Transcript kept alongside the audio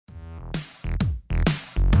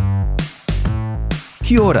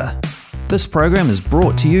Kia ora. This program is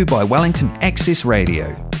brought to you by Wellington Access Radio.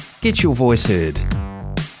 Get your voice heard.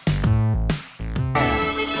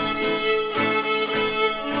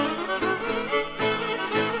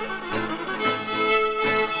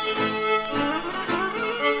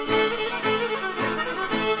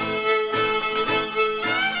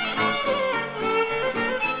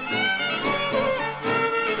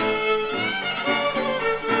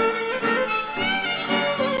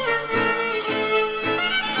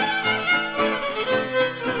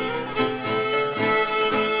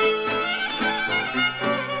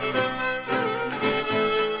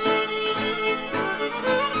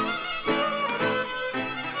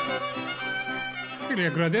 Φίλοι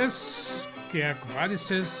ακροατές και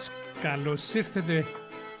ακροάτισσες, καλώς ήρθετε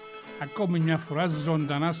ακόμη μια φορά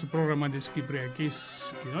ζωντανά στο πρόγραμμα της Κυπριακής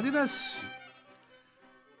Κοινότητας.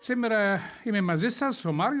 Σήμερα είμαι μαζί σας,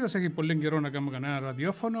 ο Μάριος, έχει πολύ καιρό να κάνουμε κανένα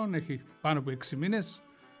ραδιόφωνο, έχει πάνω από 6 μήνες,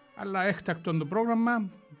 αλλά έκτακτο το πρόγραμμα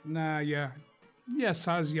για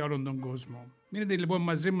εσάς, για όλον τον κόσμο. Μείνετε λοιπόν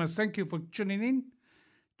μαζί μας, thank you for tuning in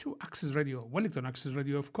to Access Radio, Wellington Access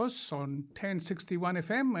Radio, of course, on 1061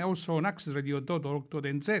 FM, also on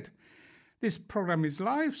accessradio.org.nz. This program is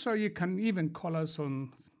live, so you can even call us on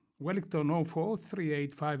Wellington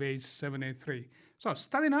 0438587883. So,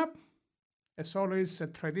 starting up, as always, a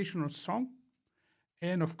traditional song,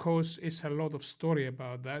 and of course, it's a lot of story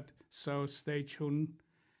about that, so stay tuned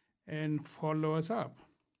and follow us up.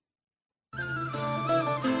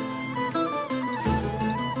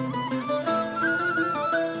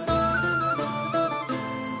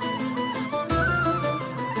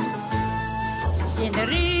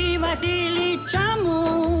 Συντερή βασιλίτσα μου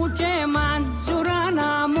και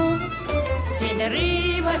μαντζουράνα μου, συντερή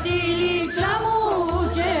βασιλίτσα μου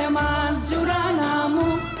και μαντζουράνα μου,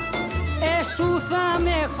 εσού θα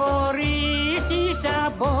με χωρίσεις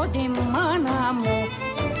από τη μάνα μου,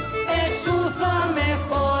 εσού θα με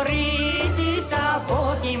χωρίσεις από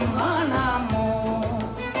τη μάνα μου.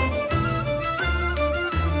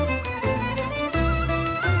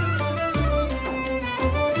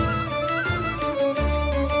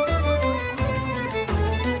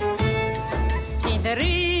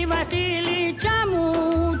 Συντερή βασιλίτσα μου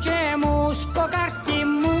και μουσκοκάρτι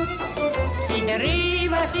μου, συντερή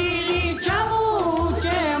βασιλίτσα μου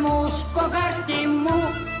και μουσκοκάρτι μου,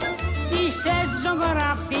 είσαι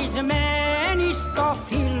ζωγραφισμένη στο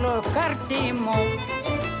φιλοκάρτι μου,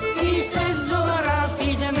 είσαι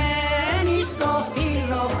ζωγραφισμένη στο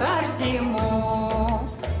φιλοκάρτι μου.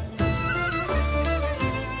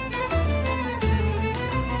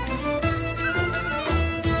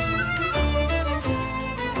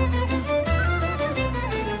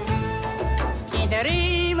 Συντερή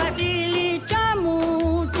βασιλίτσα μου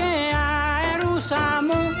και αερούσα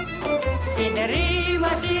μου, συντερή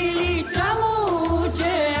βασιλίτσα μου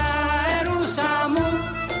και αερούσα μου,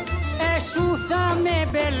 εσού θα με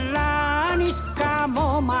πελάνεις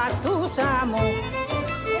καμώματούσα μου,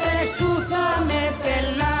 εσού θα με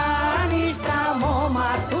πελάνεις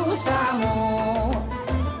καμώματούσα μου.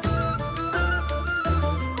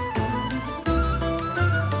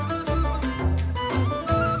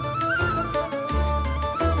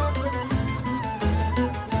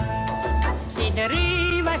 Συντερή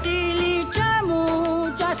βασιλίτσα μου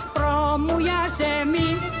κι ασπρό μου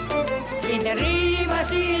γιασεμί, συντερή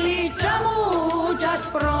βασιλίτσα μου κι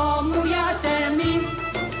ασπρό μου γιασεμί,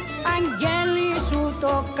 αγγέλη σου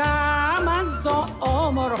το κάμαν το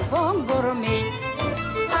όμορφο κορμί,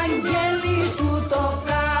 αγγέλη σου το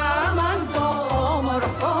κάμαν το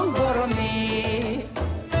όμορφο κορμί.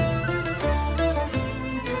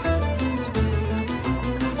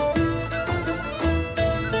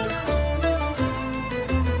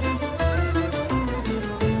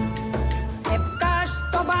 Έβγα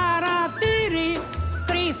στο παραθύρι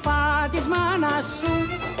κρυφά της μάνας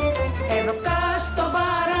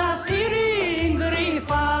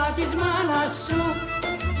σου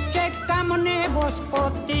και κάμνε πως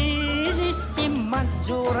ποτίζεις τη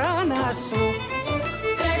ματζουράνα σου,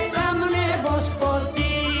 και κάμνε πως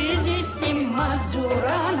ποτίζεις τη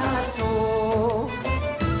ματζουράνα σου.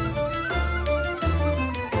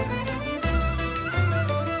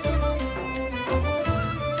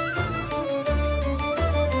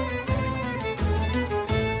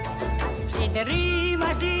 Συντερή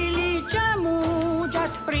βασιλίτσα μου κι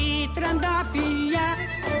ασπρή τρανταφυλλιά,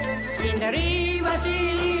 συντερή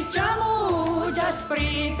βασιλίτσα μου κι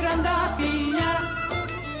ασπρή τρανταφυλλιά,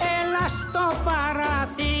 έλα στο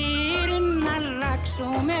παραθύρι να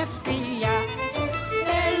αλλάξουμε φιλιά,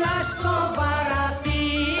 έλα στο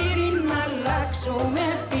παραθύρι να αλλάξουμε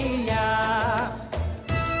φιλιά.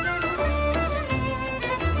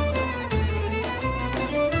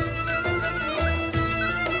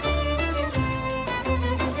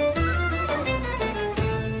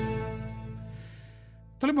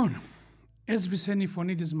 Λοιπόν, έσβησε η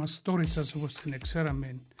φωνή της μαστόρισσας όπως την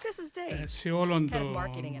εξέραμε σε όλον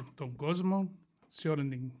τον κόσμο, σε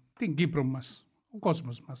όλη την Κύπρο μας, ο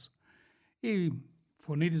κόσμος μας. Η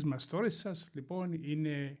φωνή της μαστόρισσας λοιπόν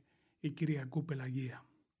είναι η Κυριακού Πελαγία.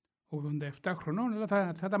 87 χρονών,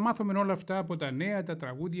 αλλά θα τα μάθουμε όλα αυτά από τα νέα, τα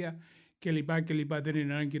τραγούδια κλπ. Δεν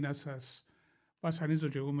είναι ανάγκη να σας βασανίζω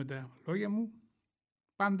και εγώ με τα λόγια μου.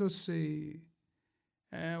 Πάντως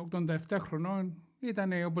 87 χρονών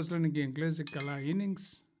ήταν, όπως λένε και οι Εγγλέζοι, καλά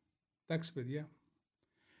innings. Εντάξει παιδιά.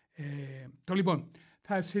 Λοιπόν,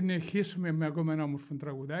 θα συνεχίσουμε με ακόμα ένα όμορφο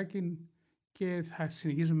τραγουδάκι και θα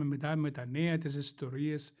συνεχίσουμε μετά με τα νέα, τις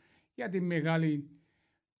ιστορίες για τη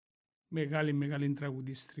μεγάλη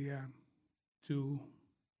τραγουδίστρια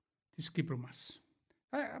της Κύπρου μας.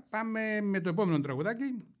 Πάμε με το επόμενο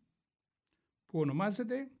τραγουδάκι που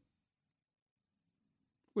ονομάζεται,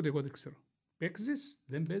 ούτε εγώ δεν ξέρω, παίξεις,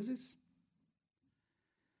 δεν παίζεις.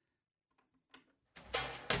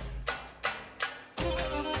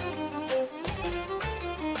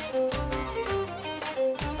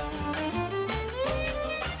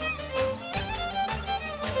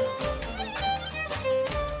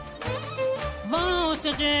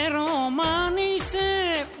 Se c'è romani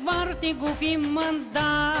se varti gufi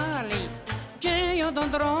mandali che io don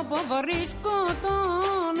troppo varisco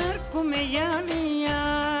toner come gli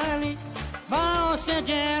ali va se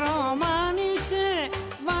c'è romani se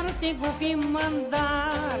varti gufi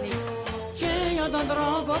mandali che io don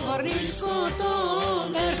troppo varisco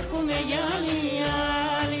toner come gli ali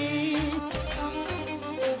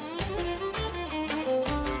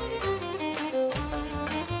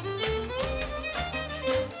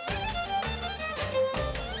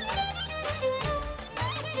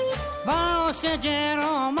se c'è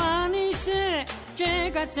romani se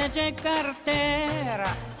c'è cazzo c'è cartera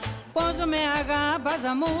poso me agaba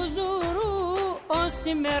za muzuru o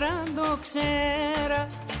simerando xera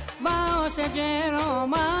va se c'è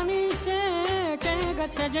romani se c'è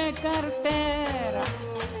cazzo c'è cartera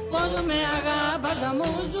poso me agaba za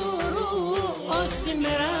muzuru o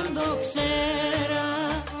simerando xera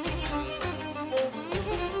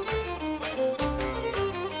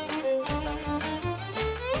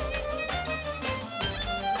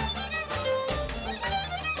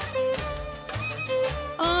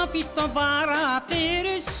στο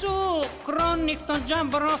παραθύρι σου κρόνυχτο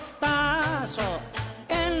τζάμπρο φτάσω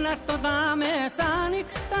έλα το τα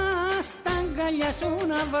μεσάνυχτα στα αγκαλιά σου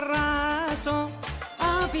να βράσω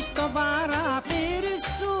άφης το παραθύρι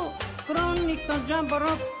σου κρόνυχτο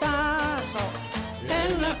τζάμπρο φτάσω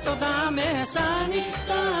έλα το τα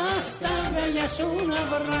μεσάνυχτα στα αγκαλιά σου να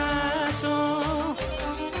βράσω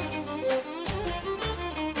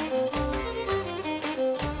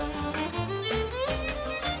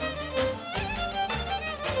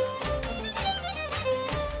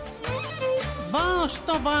Πάω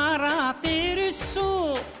στο παραθύρι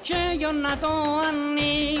σου και για να το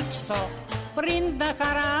ανοίξω πριν τα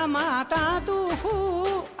χαράματα του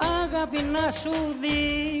αγάπη να σου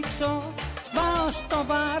δείξω Πάω στο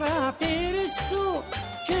παραθύρι σου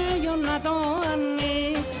και για να το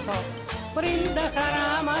ανοίξω πριν τα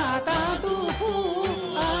χαράματα του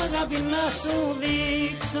αγάπη να σου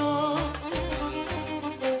δείξω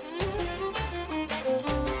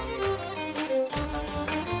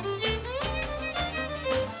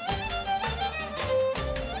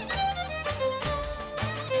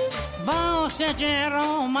σε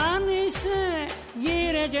γερομάνισε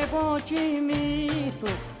γύρε και πω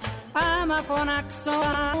κοιμήθου άμα φωνάξω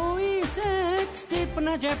που είσαι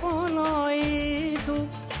ξύπνα και πονοήθου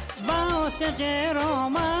Πάω σε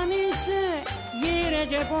γερομάνισε γύρε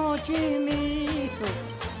και πω κοιμήθου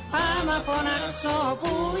άμα φωνάξω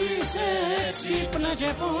που είσαι ξύπνα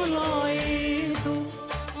και πονοήθου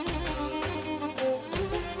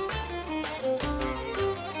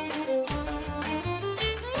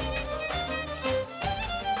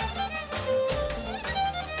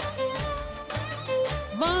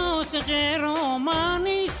se c'è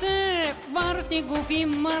romani se varti gufi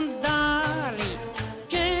mandali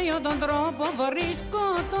che io don troppo varisco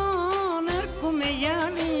toner come gli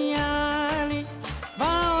ali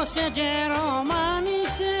va se c'è romani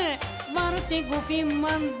se varti gufi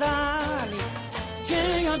mandali che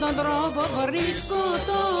io don troppo varisco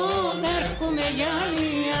toner come gli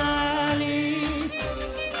ali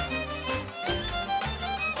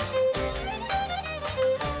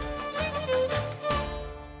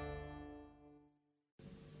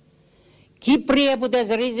Κύπριε που τις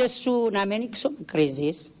ρίζες σου να μην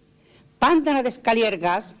εξομικρίζεις, πάντα να τις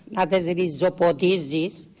καλλιεργάς, να τις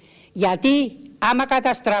ριζοποτίζεις, γιατί άμα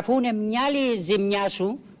καταστραφούν μια άλλη ζημιά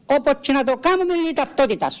σου, όπως και να το κάνουμε η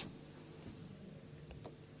ταυτότητα σου.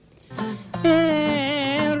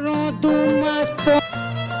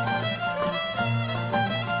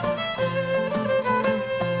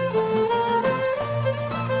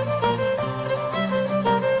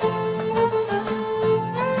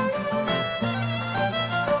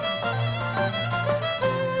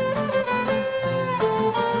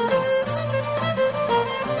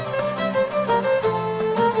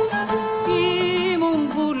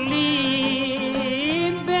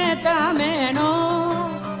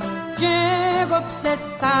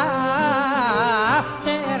 στα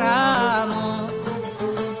φτερά μου,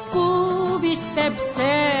 που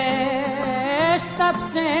πίστεψε στα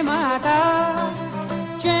ψέματα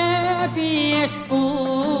και φύγες που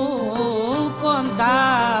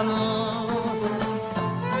κοντά μου.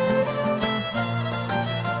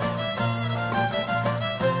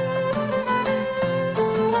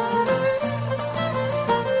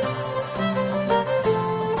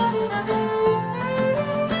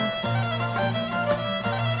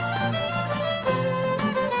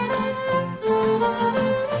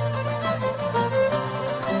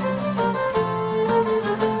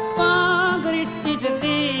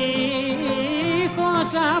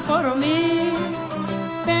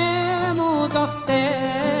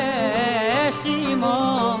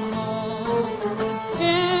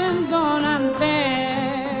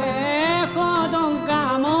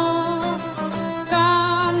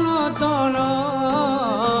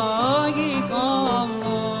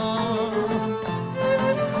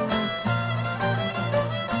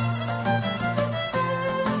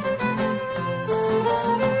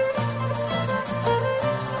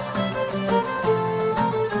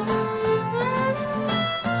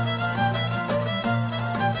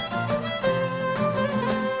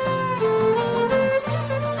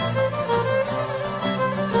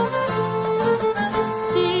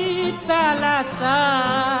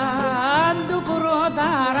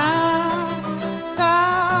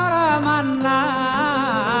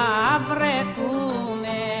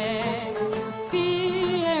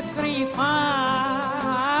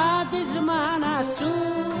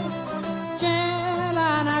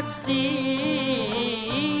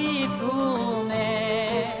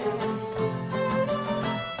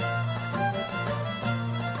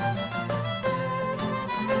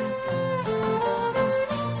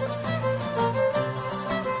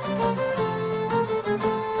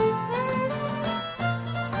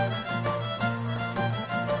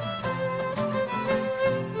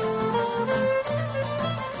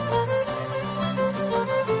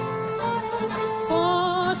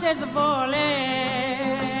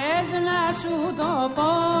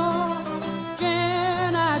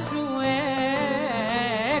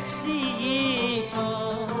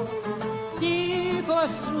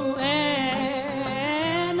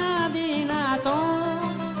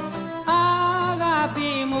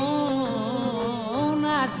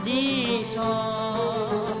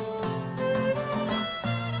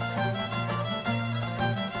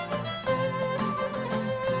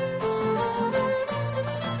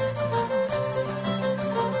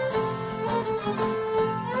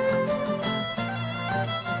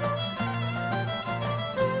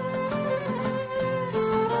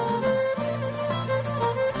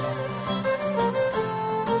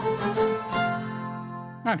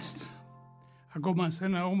 Μάλιστα. Ακόμα σε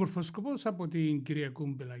ένα όμορφο σκοπό από την κυρία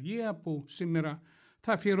Κουμπελαγία, που σήμερα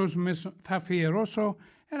θα αφιερώσω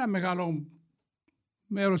ένα μεγάλο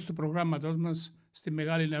μέρος του προγράμματος μας στη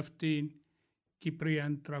μεγάλη αυτή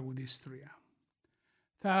Κυπρία τραγουδίστρια.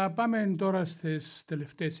 Θα πάμε τώρα στις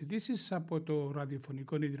τελευταίες ειδήσεις από το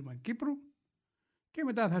Ραδιοφωνικό Ίδρυμα Κύπρου και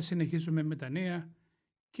μετά θα συνεχίσουμε με τα νέα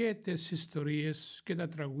και τις ιστορίες και τα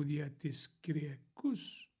τραγούδια της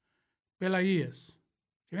Κυριακούς Πελαγίας.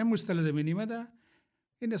 Και με μου στέλνετε μηνύματα,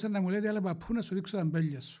 είναι σαν να μου λέτε, αλλά παππού να σου δείξω τα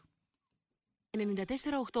μπέλια σου.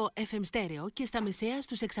 94,8 FM στέρεο και στα μεσαία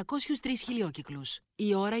στους 603 χιλιόκυκλους.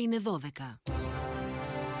 Η ώρα είναι 12.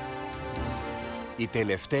 Οι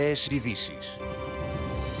τελευταίες ειδήσεις.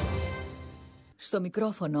 Στο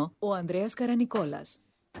μικρόφωνο ο Ανδρέας Καρανικόλας.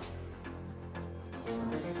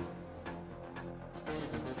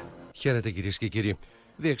 Χαίρετε κυρίες και κύριοι.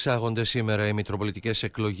 Διεξάγονται σήμερα οι μητροπολιτικές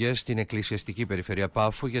εκλογές στην Εκκλησιαστική Περιφέρεια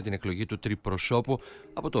Πάφου για την εκλογή του τριπροσώπου,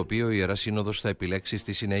 από το οποίο η Ιερά Σύνοδος θα επιλέξει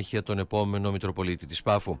στη συνέχεια τον επόμενο Μητροπολίτη της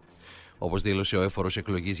Πάφου. Όπως δήλωσε ο έφορος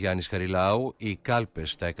εκλογής Γιάννης Χαριλάου, οι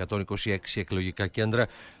κάλπες στα 126 εκλογικά κέντρα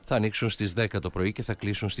θα ανοίξουν στις 10 το πρωί και θα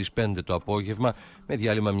κλείσουν στις 5 το απόγευμα, με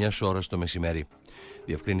διάλειμμα μιας ώρας το μεσημέρι.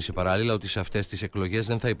 Διευκρίνησε παράλληλα ότι σε αυτές τις εκλογές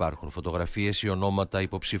δεν θα υπάρχουν φωτογραφίες ή ονόματα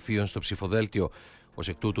υποψηφίων στο ψηφοδέλτιο. Ως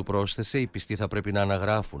εκ τούτου πρόσθεσε, οι πιστοί θα πρέπει να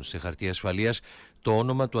αναγράφουν σε χαρτί ασφαλείας το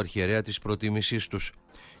όνομα του αρχιερέα της προτίμησής τους.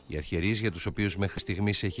 Οι αρχιερείς για τους οποίους μέχρι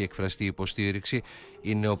στιγμής έχει εκφραστεί υποστήριξη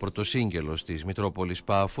είναι ο πρωτοσύγγελος της Μητρόπολης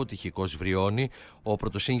Πάφου, Τυχικός Βριώνη, ο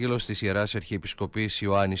πρωτοσύγγελος της Ιεράς Αρχιεπισκοπής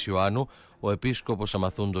Ιωάννης Ιωάννου, ο επίσκοπος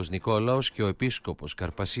Αμαθούντος Νικόλαος και ο επίσκοπος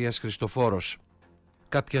Καρπασίας Χριστοφόρος.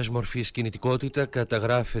 Κάποιας μορφής κινητικότητα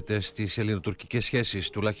καταγράφεται στις ελληνοτουρκικές σχέσεις,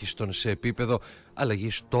 τουλάχιστον σε επίπεδο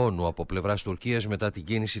αλλαγής τόνου από πλευράς Τουρκίας μετά την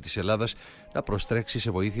κίνηση της Ελλάδας να προστρέξει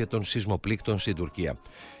σε βοήθεια των σεισμοπλήκτων στην Τουρκία.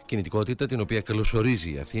 Κινητικότητα την οποία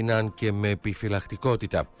καλωσορίζει η Αθήνα, αν και με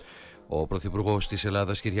επιφυλακτικότητα. Ο Πρωθυπουργός της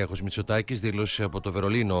Ελλάδας, Κυριάκος Μητσοτάκης, δήλωσε από το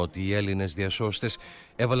Βερολίνο ότι οι Έλληνες διασώστες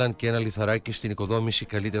έβαλαν και ένα λιθαράκι στην οικοδόμηση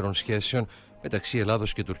καλύτερων σχέσεων μεταξύ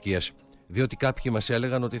Ελλάδος και Τουρκίας. Διότι κάποιοι μας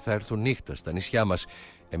έλεγαν ότι θα έρθουν νύχτα στα νησιά μας.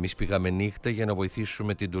 Εμείς πήγαμε νύχτα για να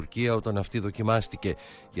βοηθήσουμε την Τουρκία όταν αυτή δοκιμάστηκε,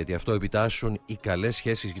 γιατί αυτό επιτάσσουν οι καλές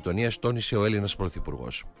σχέσεις γειτονίας, τόνισε ο Έλληνας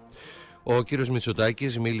Πρωθυπουργός. Ο κύριος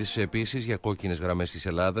Μητσοτάκης μίλησε επίσης για κόκκινες γραμμές της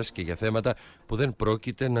Ελλάδας και για θέματα που δεν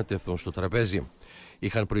πρόκειται να τεθούν στο τραπέζι.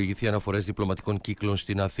 Είχαν προηγηθεί αναφορές διπλωματικών κύκλων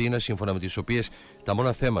στην Αθήνα, σύμφωνα με τις οποίες τα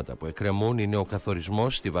μόνα θέματα που εκκρεμούν είναι ο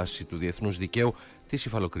καθορισμός στη βάση του διεθνούς δικαίου της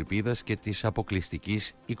υφαλοκρηπίδας και της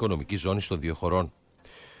αποκλειστικής οικονομικής ζώνης των δύο χωρών.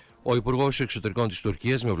 Ο Υπουργός Εξωτερικών της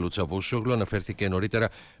Τουρκίας, Μevlut Çavuşoğlu, αναφέρθηκε νωρίτερα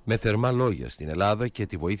με θερμά λόγια στην Ελλάδα και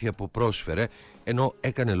τη βοήθεια που πρόσφερε, ενώ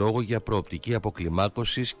έκανε λόγο για προοπτική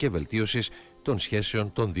αποκλιμάκωσης και βελτίωσης των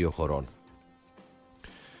σχέσεων των δύο χωρών.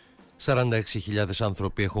 46.000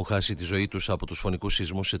 άνθρωποι έχουν χάσει τη ζωή τους από τους φωνικούς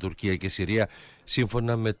σεισμούς σε Τουρκία και Συρία,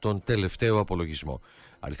 σύμφωνα με τον τελευταίο απολογισμό.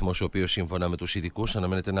 Αριθμός ο οποίος, σύμφωνα με τους ειδικούς,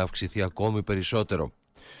 αναμένεται να αυξηθεί ακόμη περισσότερο.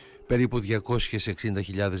 Περίπου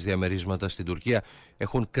 260.000 διαμερίσματα στην Τουρκία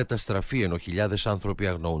έχουν καταστραφεί, ενώ χιλιάδες άνθρωποι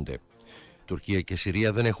αγνοούνται. Τουρκία και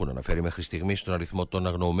Συρία δεν έχουν αναφέρει μέχρι στιγμής τον αριθμό των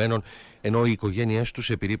αγνοουμένων, ενώ οι οικογένειές τους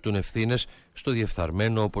επιρρύπτουν ευθύνες στο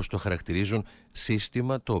διεφθαρμένο, όπως το χαρακτηρίζουν,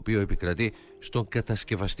 σύστημα το οποίο επικρατεί στον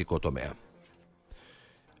κατασκευαστικό τομέα.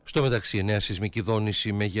 Στο μεταξύ, νέα σεισμική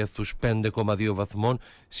δόνηση μεγέθους 5,2 βαθμών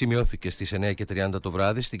σημειώθηκε στις 9:30 το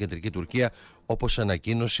βράδυ στην κεντρική Τουρκία, όπως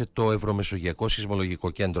ανακοίνωσε το Ευρωμεσογειακό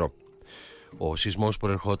Σεισμολογικό Κέντρο. Ο σεισμός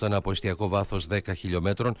προερχόταν από εστιακό βάθος 10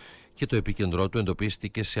 χιλιόμετρων και το επίκεντρό του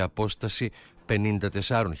εντοπίστηκε σε απόσταση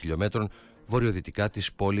 54 χιλιόμετρων βορειοδυτικά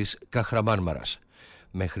της πόλης Καχραμάνμαρας.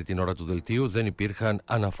 Μέχρι την ώρα του δελτίου δεν υπήρχαν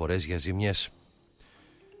αναφορές για ζημιές.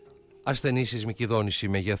 Ασθενή σεισμική δόνηση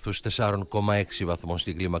μεγέθους 4,6 βαθμών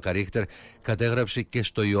στην κλίμακα Ρίχτερ κατέγραψε και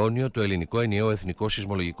στο Ιόνιο το ελληνικό ενιαίο εθνικό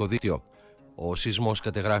σεισμολογικό δίκτυο. Ο σεισμός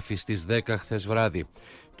κατεγράφει στις 10 χθες βράδυ.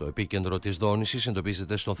 Το επίκεντρο της δόνησης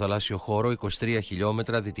εντοπίζεται στον θαλάσσιο χώρο 23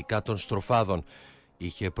 χιλιόμετρα δυτικά των Στροφάδων.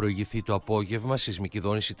 Είχε προηγηθεί το απόγευμα σεισμική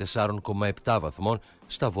δόνηση 4,7 βαθμών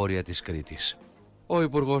στα βόρεια της Κρήτης. Ο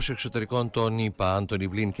Υπουργός Εξωτερικών των ΗΠΑ, Άντονι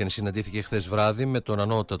Μπλίνκεν, συναντήθηκε χθες βράδυ με τον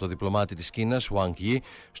ανώτατο διπλωμάτη της Κίνας, Wang Yi,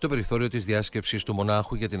 στο περιθώριο της διάσκεψης του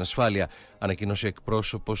Μονάχου για την ασφάλεια, ανακοίνωσε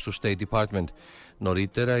εκπρόσωπος του State Department.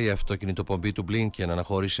 Νωρίτερα, η αυτοκινητοπομπή του Μπλίνκεν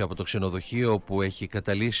αναχώρησε από το ξενοδοχείο όπου έχει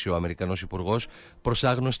καταλύσει ο Αμερικανός Υπουργός προς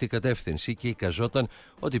άγνωστη κατεύθυνση και εικαζόταν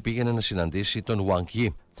ότι πήγαινε να συναντήσει τον Wang Yi.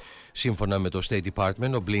 Σύμφωνα με το State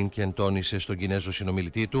Department, ο Μπλίνκεν τόνισε στον Κινέζο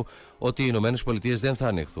συνομιλητή του ότι οι ΗΠΑ δεν θα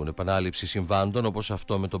ανεχθούν επανάληψη συμβάντων όπως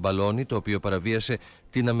αυτό με τον μπαλόνι, το οποίο παραβίασε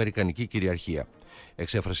την αμερικανική κυριαρχία.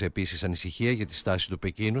 Εξέφρασε επίσης ανησυχία για τη στάση του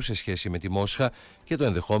Πεκίνου σε σχέση με τη Μόσχα και το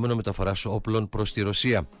ενδεχόμενο μεταφοράς όπλων προς τη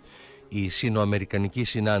Ρωσία. Η σύνοαμερικανική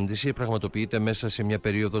συνάντηση πραγματοποιείται μέσα σε μια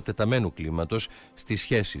περίοδο τεταμένου κλίματος στις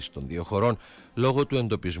σχέσεις των δύο χωρών λόγω του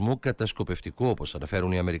εντοπισμού κατασκοπευτικού, όπως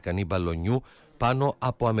αναφέρουν οι Αμερικανοί, μπαλονιού πάνω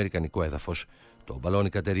από αμερικανικό έδαφος. Το μπαλόνι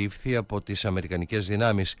κατερρίφθη από τις αμερικανικές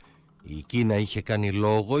δυνάμεις. Η Κίνα είχε κάνει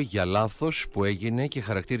λόγο για λάθος που έγινε και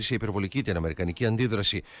χαρακτήρισε υπερβολική την αμερικανική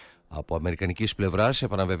αντίδραση. Από αμερικανικής πλευράς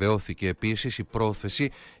επαναβεβαιώθηκε επίσης η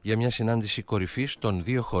πρόθεση για μια συνάντηση κορυφής των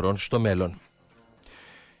δύο χωρών στο μέλλον.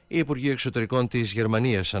 Οι Υπουργοί Εξωτερικών της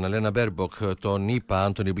Γερμανίας, Αναλένα Μπέρμποκ, τον ΗΠΑ,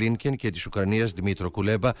 Άντονι Μπλίνκεν, και της Ουκρανίας, Δημήτρο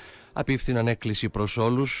Κουλέμπα, απίφθηναν έκκληση προς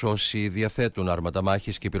όλους όσοι διαθέτουν άρματα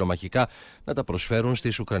μάχης και πυρομαχικά να τα προσφέρουν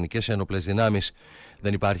στις Ουκρανικές ένοπλες δυνάμεις.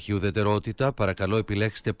 Δεν υπάρχει ουδετερότητα, παρακαλώ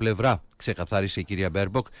επιλέξτε πλευρά, ξεκαθάρισε η κυρία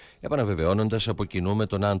Μπέρμποκ, επαναβεβαιώνοντας από κοινού με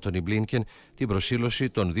τον Άντονι Μπλίνκεν την προσήλωση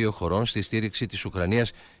των δύο χωρών στη στήριξη της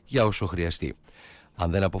Ουκρανίας για όσο χρειαστεί.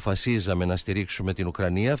 Αν δεν αποφασίζαμε να στηρίξουμε την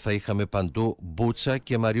Ουκρανία, θα είχαμε παντού Μπούτσα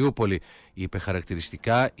και Μαριούπολη, είπε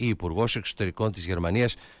χαρακτηριστικά η Υπουργός Εξωτερικών της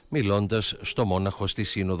Γερμανίας, μιλώντας στο Μόναχο στη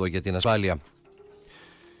Σύνοδο για την Ασφάλεια.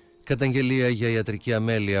 Καταγγελία για ιατρική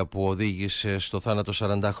αμέλεια που οδήγησε στο θάνατο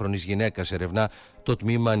 40χρονης γυναίκας ερευνά το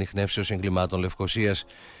τμήμα ανιχνεύσεως εγκλημάτων Λευκωσίας.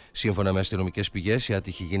 Σύμφωνα με αστυνομικές πηγές, η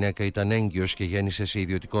άτυχη γυναίκα ήταν έγκυος και γέννησε σε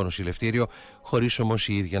ιδιωτικό νοσηλευτήριο, χωρίς όμως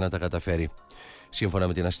η ίδια να τα καταφέρει. Σύμφωνα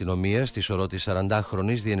με την αστυνομία, στη σωρό της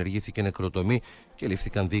 40χρονης διενεργήθηκε νεκροτομή και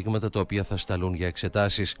λήφθηκαν δείγματα τα οποία θα σταλούν για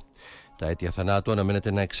εξετάσεις. Τα αίτια θανάτου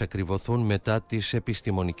αναμένεται να εξακριβωθούν μετά τις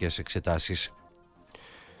επιστημονικές εξετάσεις.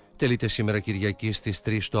 Τελείται σήμερα Κυριακή στις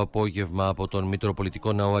 3 το απόγευμα από τον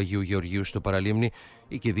Μητροπολιτικό Ναό Αγίου Γεωργίου στο Παραλίμνη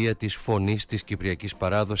η κηδεία της Φωνής της Κυπριακής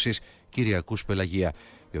Παράδοσης Κυριακούς Πελαγία,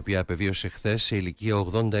 η οποία απεβίωσε χθες σε ηλικία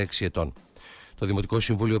 86 ετών. Το Δημοτικό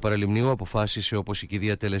Συμβούλιο Παραλιμνίου αποφάσισε, όπως η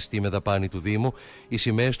κηδεία τελεστεί με δαπάνη του Δήμου, οι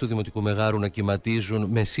σημαίες του Δημοτικού Μεγάρου να κυματίζουν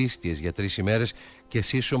με σύστιες για 3 ημέρες και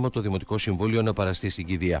σύσσωμο το Δημοτικό Συμβούλιο να παραστεί στην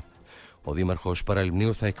κηδεία. Ο δήμαρχος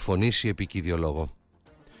Παραλιμνίου θα εκφωνήσει επικίδιο λόγο.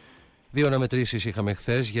 2 αναμετρήσεις είχαμε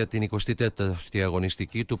χθες για την 24η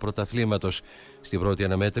αγωνιστική του πρωταθλήματος. Στην πρώτη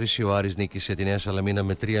αναμέτρηση ο Άρης νίκησε τη Νέα Σαλαμίνα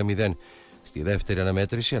με 3-0. Στη δεύτερη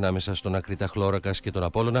αναμέτρηση ανάμεσα στον Ακριτά Χλώρακας και τον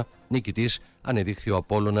Απόλλωνα, νικητής ανεδείχθη ο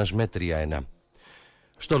Απόλλωνας με 3-1.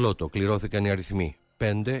 Στο Λότο κληρώθηκαν οι αριθμοί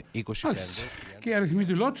 5, 25... Και οι αριθμοί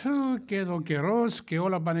του Λότου και ο καιρός και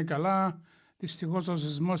όλα πάνε καλά. Δυστυχώς ο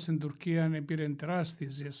σεισμός στην Τουρκία πήρε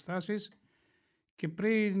τεράστιες διαστάσεις και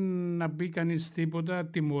πριν να μπει κανείς τίποτα,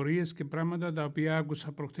 τιμωρίες και πράγματα τα οποία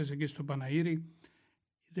άκουσα προχτές εκεί στο Παναήρι,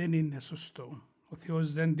 δεν είναι σωστό. Ο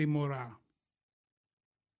Θεός δεν τιμωρά.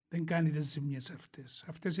 Δεν κάνει τις ζημιές αυτές.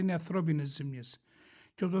 Αυτές είναι ανθρώπινες ζημιές.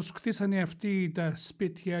 Και όπως κτίσανε αυτοί τα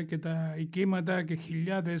σπίτια και τα οικήματα και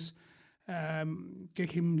χιλιάδες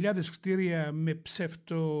κτίρια με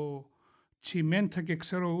ψεύτο τσιμέντα και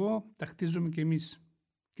ξέρω εγώ, τα χτίζουμε και εμείς.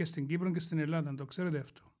 Και στην Κύπρο και στην Ελλάδα, το ξέρετε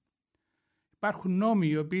αυτό. Υπάρχουν νόμοι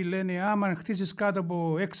οι οποίοι λένε άμα χτίσεις κάτω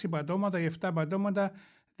από 6 πατώματα ή 7 πατώματα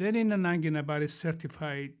δεν είναι ανάγκη να πάρεις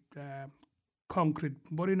certified concrete.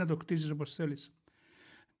 Μπορεί να το χτίσεις όπως θέλεις.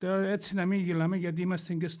 Έτσι να μην γελάμε γιατί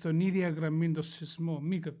είμαστε και στον ίδια γραμμή το σεισμό.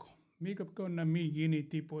 Μη κακό να μην γίνει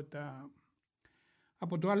τίποτα.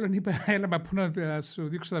 Από το άλλο είπα έλα παππού να σου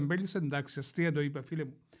δείξω τα μπέλια. Εντάξει, αστεία το είπα φίλε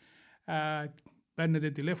μου. Παίρνετε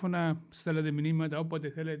τηλέφωνα, στέλνετε μηνύματα όποτε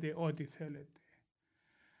θέλετε, ό,τι θέλετε.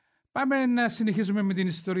 Πάμε να συνεχίσουμε με την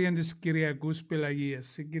ιστορία της Κυριακούς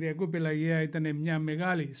Πελαγίας. Η Κυριακού Πελαγία ήταν μια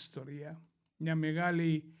μεγάλη ιστορία, μια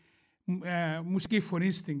μεγάλη μουσική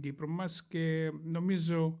φωνή στην Κύπρο μας και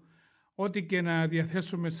νομίζω ό,τι και να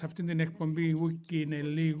διαθέσουμε σε αυτή την εκπομπή ούκι είναι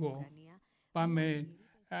λίγο. Πάμε,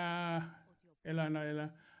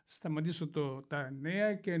 έλα, σταματήσω τα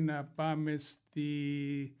νέα και να πάμε στη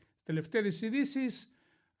τελευταία της ειδήσεις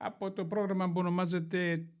από το πρόγραμμα που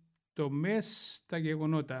ονομάζεται το ΜΕΣ τα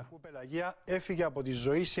γεγονότα. Η Πελαγία έφυγε από τη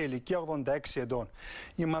ζωή σε ηλικία 86 ετών.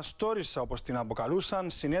 Η Μαστόρισα, όπως την αποκαλούσαν,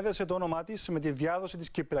 συνέδεσε το όνομά της με τη διάδοση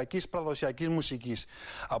της κυπριακής παραδοσιακής μουσικής.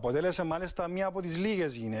 Αποτέλεσε μάλιστα μία από τις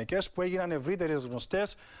λίγες γυναίκες που έγιναν ευρύτερες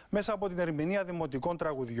γνωστές μέσα από την ερμηνεία δημοτικών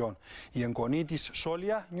τραγουδιών. Η εγγονή της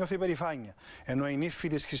Σόλια νιώθει περηφάνεια, ενώ η νύφη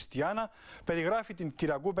της Χριστιάνα περιγράφει την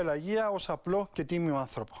Κυριακού Πελαγία ως απλό και τίμιο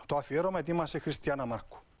άνθρωπο. Το αφιέρωμα ετοίμασε Χριστιάνα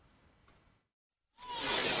Μάρκου.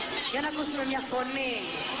 Για να ακούσουμε μια φωνή,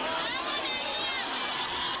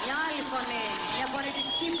 μια άλλη φωνή, μια φωνή της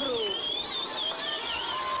Κύπρου.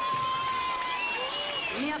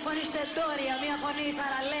 Μια φωνή στεντόρια, μια φωνή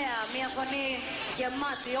θαραλέα, μια φωνή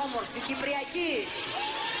γεμάτη, όμορφη, κυπριακή.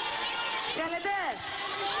 Θέλετε?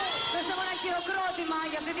 Δώστε μου ένα χειροκρότημα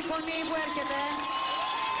για αυτή τη φωνή που έρχεται.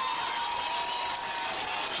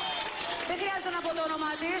 Δεν χρειάζεται να πω το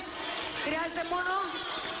όνομά της, χρειάζεται μόνο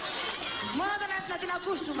να την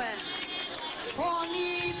ακούσουμε.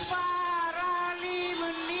 Φωνή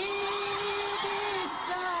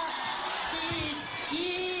παραλιμνήτησα της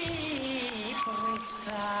Κύπρου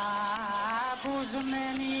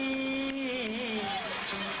ξαπουσμένη.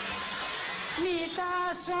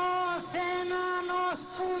 Νητάσω σ' έναν ως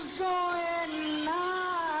που ζω ένα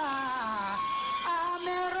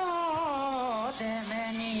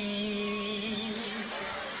αμερότεμενη.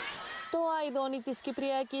 Αηδόνη της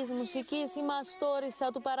κυπριακής μουσικής, η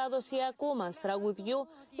μαστόρισα του παραδοσιακού μας τραγουδιού,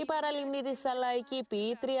 η παραλιμνήτησα λαϊκή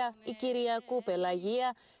ποιήτρια, η Κυριακού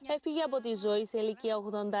Πελαγία, έφυγε από τη ζωή σε ηλικία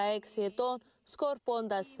 86 ετών,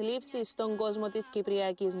 σκορπώντας θλίψεις στον κόσμο της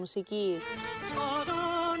κυπριακής μουσικής.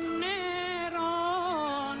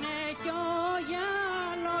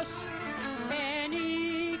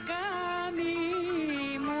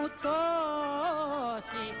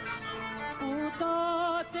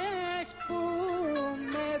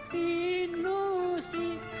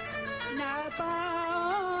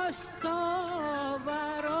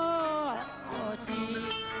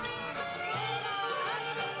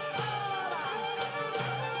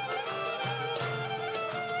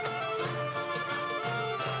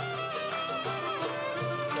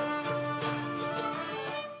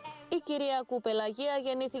 Η Κυριακού Πελαγία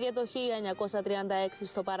γεννήθηκε το 1936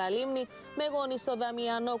 στο Παραλίμνη με γονείς τον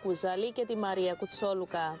Δαμιανό Κουζαλή και τη Μαρία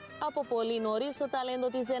Κουτσόλουκα. Από πολύ νωρίς το ταλέντο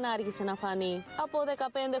της δεν άργησε να φανεί. Από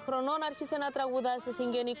 15 χρονών άρχισε να τραγουδά σε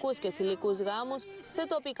συγγενικούς και φιλικούς γάμους, σε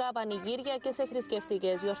τοπικά πανηγύρια και σε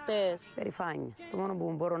θρησκευτικές γιορτές. Περηφάνεια. Το μόνο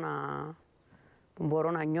που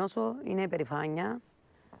μπορώ να νιώσω είναι περηφάνεια.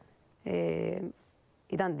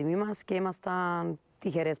 Ήταν τιμή μας και ήμασταν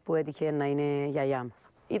τυχερές που έτυχε να είναι γιαγιά μας.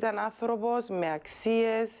 Ήταν άνθρωπος με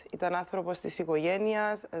αξίες, ήταν άνθρωπος της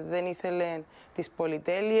οικογένειας, δεν ήθελε τις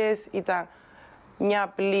πολυτέλειες, ήταν μια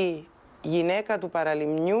απλή γυναίκα του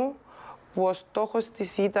Παραλιμνιού που ο στόχος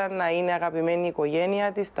της ήταν να είναι αγαπημένη η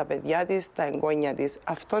οικογένεια της, τα παιδιά της, τα εγγόνια της.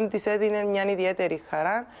 Αυτόν της έδινε μια ιδιαίτερη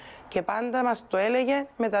χαρά και πάντα μας το έλεγε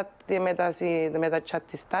με τα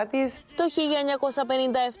τσατιστά της. Το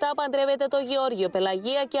 1957 παντρεύεται το Γεώργιο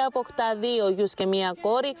Πελαγία και αποκτά 2 γιους και 1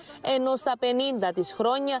 κόρη, ενώ στα 50 της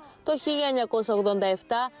χρόνια, το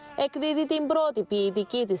 1987, εκδίδει την πρώτη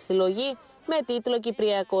ποιητική της συλλογή με τίτλο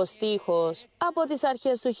 «Κυπριακός στίχος». Από τις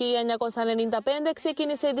αρχές του 1995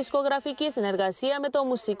 ξεκίνησε η δισκογραφική συνεργασία με το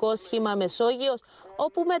μουσικό σχήμα Μεσόγειος,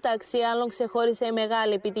 όπου μεταξύ άλλων ξεχώρισε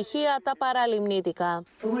μεγάλη επιτυχία τα παραλιμνήτικα.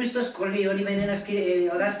 Που ήμουν στο σχολείο, είμαι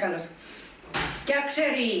ο δάσκαλος και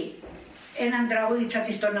ξέρει έναν τραγούδι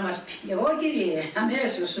τσατιστό να μας πει. Εγώ, κύριε,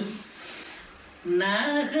 αμέσως. Να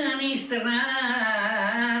χάνει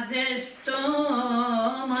στράτες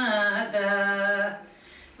στόματα,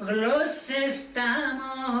 γλώσσες στα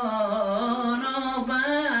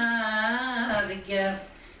μονοπάτια,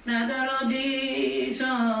 να τα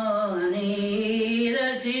ρωτήσω αν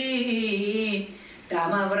είδας τα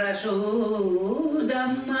μαύρα σου τα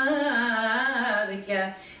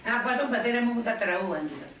μάτια. Άκουα τον πατέρα μου που τα τραούαν.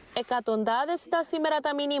 Εκατοντάδες τα σήμερα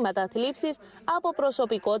τα μηνύματα θλίψης από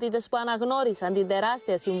προσωπικότητες που αναγνώρισαν την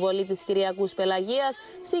τεράστια συμβολή της Κυριακούς Πελαγίας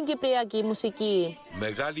στην κυπριακή μουσική.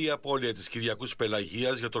 Μεγάλη η απώλεια της Κυριακούς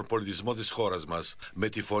Πελαγίας για τον πολιτισμό της χώρας μας. Με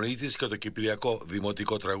τη φωνή της και το κυπριακό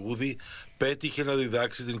δημοτικό τραγούδι πέτυχε να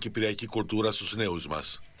διδάξει την κυπριακή κουλτούρα στους νέους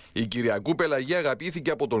μας. Η Κυριακού Πελαγία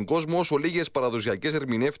αγαπήθηκε από τον κόσμο όσο λίγες παραδοσιακές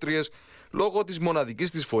ερμηνεύτριες λόγω της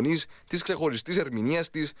μοναδικής της φωνής, της ξεχωριστής ερμηνείας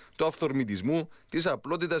της, του αυθορμητισμού, της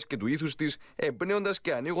απλότητας και του ήθους της, εμπνέοντας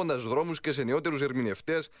και ανοίγοντας δρόμους και σε νεότερους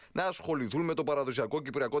ερμηνευτές να ασχοληθούν με το παραδοσιακό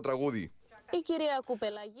κυπριακό τραγούδι. Η Κυριακού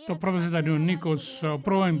Πελαγία... Το πρώτος ήταν ο Νίκος, ο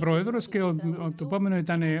πρώην πρόεδρος, και το επόμενο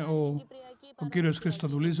ήταν ο κύριος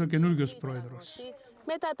Χριστοδουλής, ο καινούριος πρόεδρος.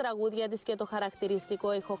 Με τα τραγούδια της και το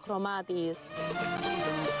χαρακτηριστικό ηχοχρωμά της.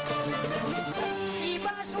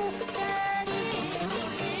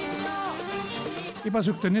 Η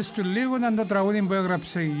Πασουκτονής του Λίγου ήταν το τραγούδι που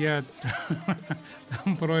έγραψε για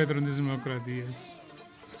τον πρόεδρο της Δημοκρατίας.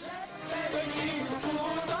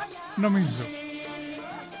 Νομίζω.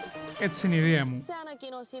 Έτσι είναι η ιδέα μου. Σε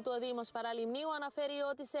ανακοίνωσή του, ο Δήμος Παραλιμνίου αναφέρει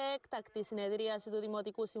ότι σε έκτακτη συνεδρίαση του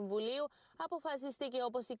Δημοτικού Συμβουλίου αποφασίστηκε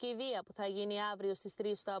όπως η κηδεία που θα γίνει αύριο στις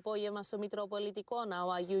 3 το απόγευμα στο Μητροπολιτικό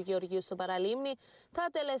Ναό Αγίου Γεωργίου στο Παραλίμνη θα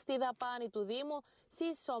τελεστεί δαπάνη του Δήμου.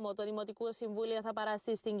 Σύσσωμο το Δημοτικό Συμβούλιο θα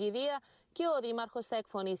παραστεί στην κηδεία και ο Δήμαρχος θα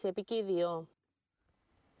εκφωνήσει επικήδιο.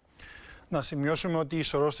 Να σημειώσουμε ότι η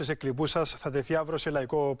σωρός της Εκλειπούσας θα τεθεί αύριο σε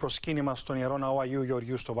λαϊκό προσκύνημα στον Ιερό Ναό Αγίου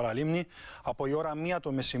Γεωργίου στο Παραλίμνη από η ώρα 1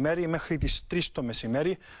 το μεσημέρι μέχρι τις 3 το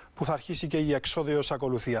μεσημέρι, που θα αρχίσει και η εξόδιος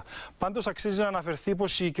ακολουθία. Πάντως αξίζει να αναφερθεί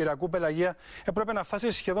πως η Κυριακού Πελαγία έπρεπε να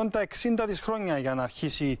φτάσει σχεδόν τα 60 της χρόνια για να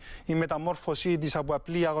αρχίσει η μεταμόρφωσή της από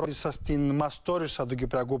απλή αγρότησα στην μαστόρισα του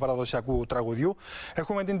κυπριακού παραδοσιακού τραγουδιού.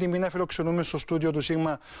 Έχουμε την τιμή να φιλοξενούμε στο στούντιο του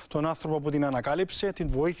Σίγμα τον άνθρωπο που την ανακάλυψε, την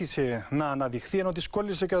βοήθησε να αναδειχθεί, ενώ της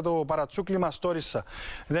κόλλησε και το παρατσούκλι μαστόρισα.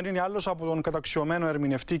 Δεν είναι άλλος από τον καταξιωμένο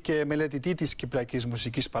ερμηνευτή και μελετητή της κυπριακής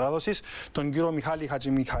μουσικής παράδοσης, τον κύριο Μιχάλη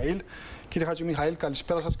Χατζημιχαήλ. Κύριε Χατζημιχαήλ,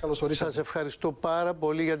 καλησπέρα σας, καλώς ορίσατε. Σας ευχαριστώ πάρα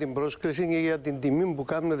πολύ για την πρόσκληση και για την τιμή που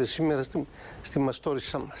κάνετε σήμερα στη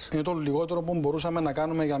μαστόρισα μας. Είναι το λιγότερο που μπορούσαμε να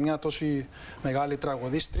κάνουμε για μια τόσο μεγάλη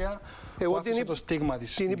τραγουδίστρια. Εγώ το στίγμα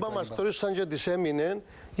της. Την είπα μαστόρισα και της έμεινε.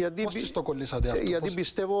 Πώς της το κολλήσατε αυτό? Γιατί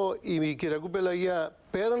πιστεύω η Κυριακού Πελαγία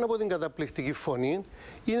πέραν από την καταπληκτική φωνή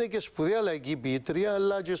είναι και σπουδαία λαϊκή ποιήτρια,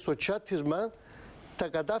 αλλά και στο τσάτισμα τα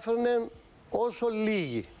κατάφερνε όσο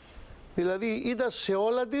λίγοι. Δηλαδή ήταν σε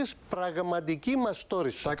όλα της πραγματική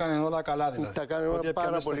μαστόρισα. Τα έκανε όλα καλά δηλαδή. Τα έκανε όλα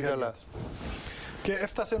πάρα πολύ καλά. Και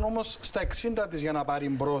έφτασε όμως στα 60 της για να πάρει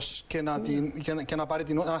μπρος και να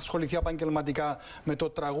ασχοληθεί επαγγελματικά με το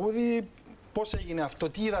τραγούδι. Πώς έγινε αυτό,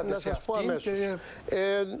 τι είδατε σε αυτήν?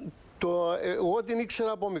 Εγώ την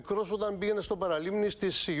ήξερα από μικρός όταν πήγαινε στο Παραλίμνη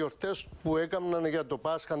στις γιορτές που έκαναν για το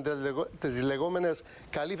Πάσχα, τις λεγόμενες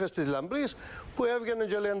καλύφες της Λαμπρής, που έβγαινε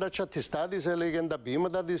και έλεγαν τα τσατιστά της, έλεγαν τα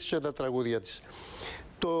ποίηματα της και τα τραγούδια της.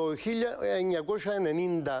 Το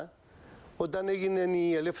 1990, όταν έγινε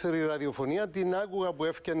η ελεύθερη ραδιοφωνία, την άκουγα που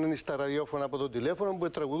έφτιανε στα ραδιόφωνα από το τηλέφωνο, που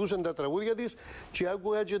τραγουδούσαν τα τραγούδια της, και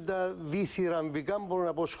άκουγα και τα διθυραμβικά, μπορώ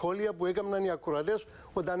να πω, σχόλια που έκαναν οι ακροατές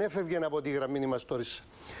όταν έφευγαν από τη γραμμή μαστόρισα.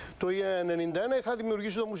 Το 1991 είχα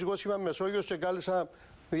δημιουργήσει το μουσικό σχήμα Μεσόγειος και κάλεσα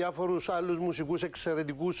διάφορους άλλους μουσικούς,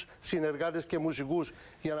 εξαιρετικούς συνεργάτες και μουσικούς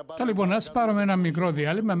για να πάρουν... Λοιπόν, ας πάρουμε ένα μικρό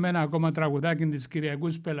διάλειμμα με ένα ακόμα τραγουδάκι της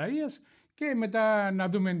Κυριακούς Πελαγίας και μετά να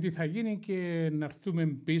δούμε τι θα γίνει και να έρθουμε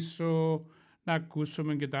πίσω να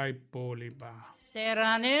ακούσουμε και τα υπόλοιπα.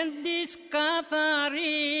 Φτεράνε της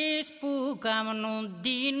καθαρής που κάνουν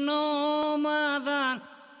την ομάδα,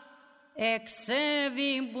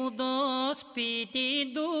 εξέβη που το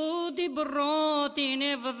σπίτι του την πρώτη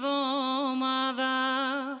εβδομάδα.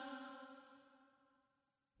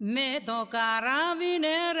 Με το καράβι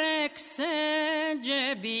νερέξε και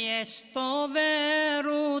πιε στο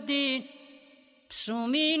Βερούτι,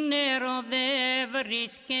 ψωμί νερό δε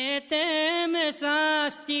βρίσκεται μέσα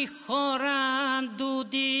στη χώρα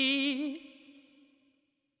τούτη.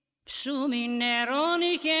 Ψωμί νερόν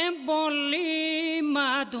είχε πολύ,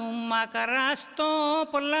 μα του μακρά στο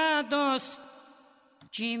πλάτος,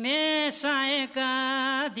 κι μέσα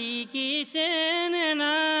εκατοικήσε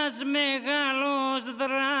ένας μεγάλος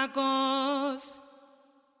δράκος.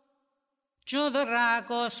 Κι ο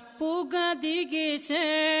δράκος που κατοίκησε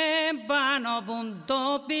πάνω που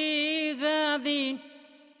το πηγάδι,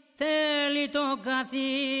 θέλει το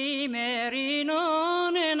καθημερινό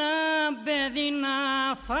ένα παιδί να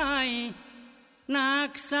φάει, να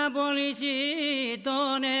ξαπολύσει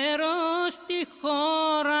το νερό στη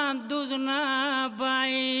χώρα τους να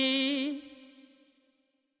πάει.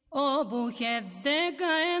 Όπου είχε 10-11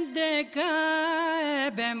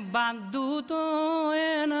 έπεν παντού το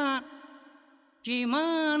ένα, κι η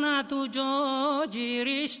μάνα του κι ο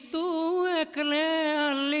γυρίς του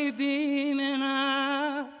εκλαία λυπημένα.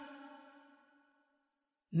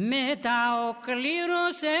 Μετά ο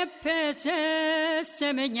κλήρος έπεσε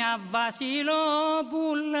σε μια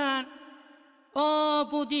βασιλοπούλα,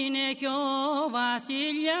 όπου την έχει ο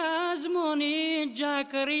βασιλιάς μονίτζα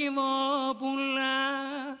κρυβόπουλα.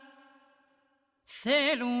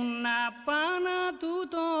 Θέλουν να πάνε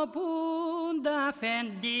τούτο πουν τα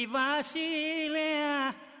φέντη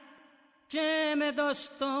βασιλέα, και με το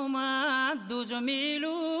στόμα τους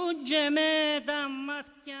μιλούν και με τα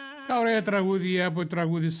μάτια. Τα ωραία τραγούδια που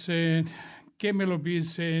τραγούδισε και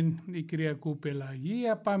μελοποίησε η Κυριακού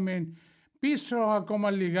Πελαγία. Πάμε πίσω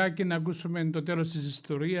ακόμα λιγάκι να ακούσουμε το τέλος της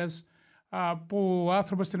ιστορίας, που ο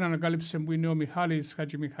άνθρωπος την ανακάλυψε, που είναι ο Μιχάλης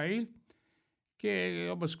Χατζημιχαήλ, και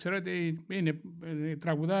όπως ξέρετε είναι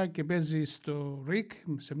τραγουδά και παίζει στο ΡΙΚ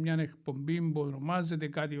σε μια εκπομπή που ονομάζεται,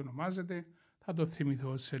 κάτι ονομάζεται, θα το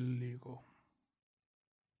θυμηθώ σε λίγο.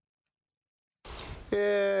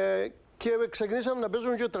 Και ξεκινήσαμε να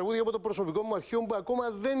παίζουμε και τραγούδια από το προσωπικό μου αρχείο που ακόμα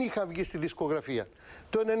δεν είχα βγει στη δισκογραφία.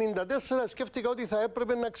 Το 1994 σκέφτηκα ότι θα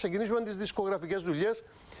έπρεπε να ξεκινήσουμε τις δισκογραφικές δουλειές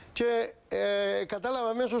και κατάλαβα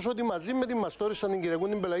αμέσως ότι μαζί με τη Μαστόρισα, την Κυριακού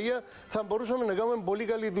την Πελαγία, θα μπορούσαμε να κάνουμε πολύ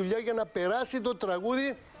καλή δουλειά για να περάσει το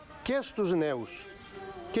τραγούδι και στους νέους.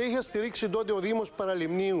 Και είχε στηρίξει τότε ο Δήμος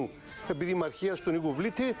Παραλιμνίου, επί Δημαρχίας του Νίκου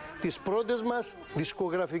Βλήτη, τις πρώτες μας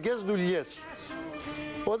δισκογραφικές δουλειές.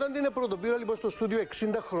 Όταν την πρωτοπήρα λοιπόν στο στούντιο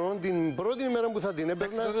 60 χρόνων, την πρώτη μέρα που θα την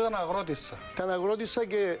έπαιρνα, τα αναγρότησα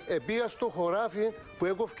και πήγα στο χωράφι που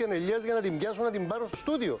έκοφκε ελιές για να την πιάσω να την πάρω στο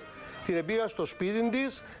στούντιο. Την πήγα στο σπίτι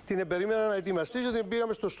της, την περίμενα να ετοιμαστεί και την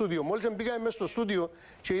πήγαμε στο στούντιο. Μόλις πήγαμε μέσα στο στούντιο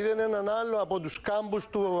και είδαν έναν άλλο από τους κάμπους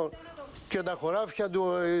του και τα χωράφια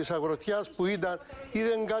της αγροτιάς που ήταν,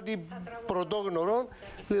 είδαν κάτι πρωτόγνωρο,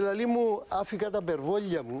 δηλαδή μου άφηκα τα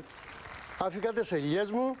περβόλια μου, άφηκα τις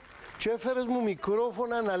ελιές μου και έφερες μου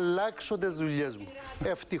μικρόφωνα να αλλάξω τις δουλειές μου.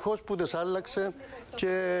 Ευτυχώς που τις άλλαξε και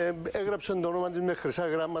έγραψε το όνομα της με χρυσά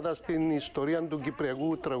γράμματα στην ιστορία του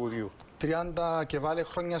κυπριακού τραγουδιού. 30 και βάλε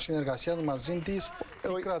χρόνια συνεργασίας μαζί της,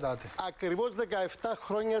 τι κρατάτε? Ακριβώς 17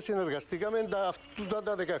 χρόνια συνεργαστήκαμε.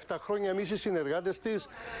 Τα 17 χρόνια εμείς οι συνεργάτες της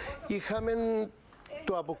είχαμε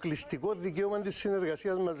το αποκλειστικό δικαίωμα της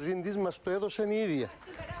συνεργασίας μαζί της, μας το έδωσε η ίδια.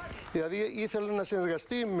 Δηλαδή ήθελε να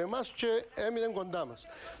συνεργαστεί με εμάς και έμεινε κοντά μας.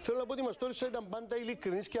 Θέλω να πω ότι η Μαστόρισα ήταν πάντα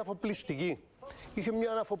ειλικρινής και αφοπλιστική. Είχε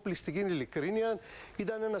μια αφοπλιστική ειλικρίνεια,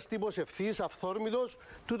 ήταν ένας τύπος ευθύς, αυθόρμητος.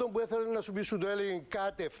 Τούτο που ήθελε να σου πει σου το έλεγε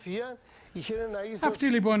κατευθείαν. Είχε ένα ήθος... Αυτή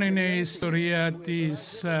λοιπόν είναι η ιστορία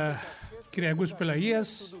της Κυριακούς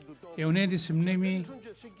Πελαγίας. Η αιωνία της η μνήμη,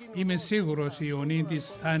 είμαι σίγουρος η αιωνία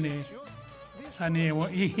της θα είναι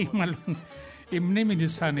η μνήμη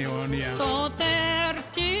της θα είναι αιωνία. Το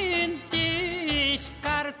τερτίν της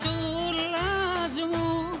καρτούλας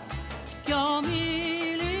μου κι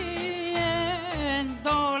ομίλιεν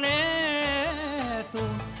το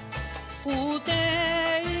λέθουν, ούτε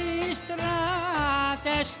οι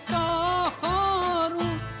στράτες στο χώρο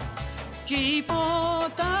κι οι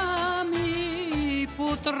ποτάμοι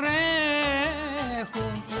που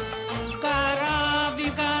τρέχουν. Καράβι,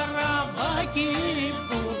 καραβάκι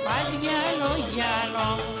που πας γυαλό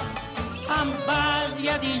γυαλό, αν πας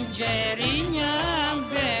για την τζερίνια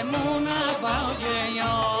μπε μου να πάω και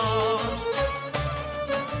εγώ.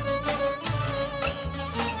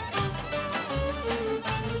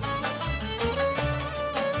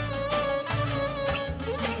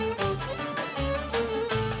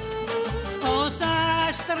 Όσα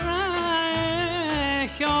άστρα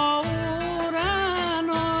έχει ο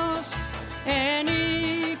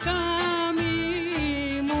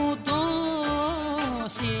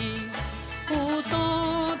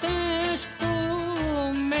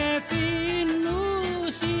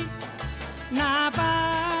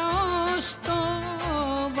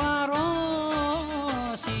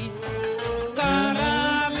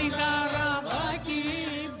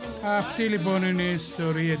Αυτή λοιπόν είναι η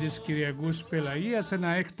ιστορία της Κυριακούς Πελαγίας, ένα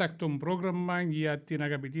έκτακτο πρόγραμμα για την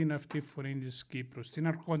αγαπητή αυτή φωνή της Κύπρου, την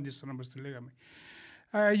αρχόντισσα όπως τη λέγαμε.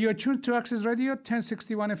 You're tuned to Access Radio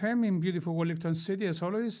 1061 FM in beautiful Wellington City as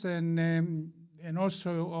always, and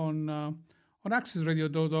also on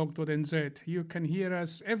accessradio.org.nz. You can hear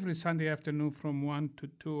us every Sunday afternoon from 1 to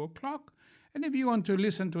 2 o'clock. And if you want to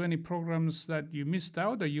listen to any programs that you missed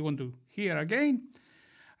out or you want to hear again,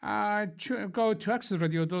 go to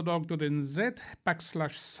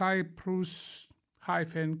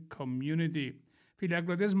accessradio.org.nz/Cyprus-community. Φίλοι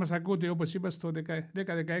ακροατές, μας ακούτε όπως είπα στο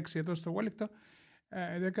 1016 εδώ στο Wellington,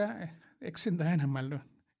 1061 μάλλον,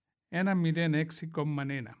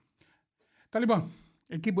 106,1. Τα λοιπόν,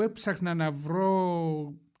 εκεί που έψαχνα να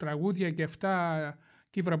βρω τραγούδια και αυτά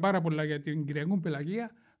και ήβρα πάρα πολλά για την Κυριακού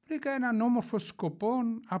Πελαγία, βρήκα έναν όμορφο σκοπό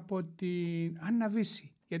από την Άννα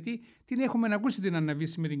Βύση. Γιατί την έχουμε να ακούσει την Άννα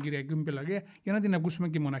Βύση με την Κυριακή Πελαγία, για να την ακούσουμε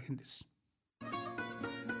και μονάχην της.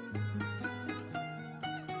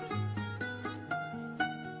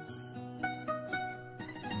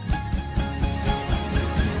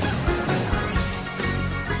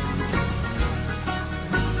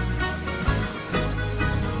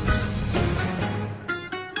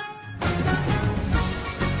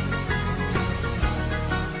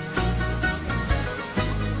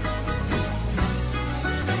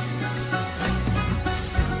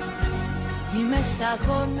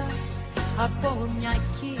 Σταγόνα από μια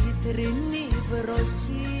κίτρινη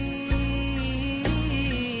βροχή,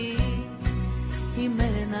 είμαι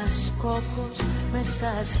ένας κόκκος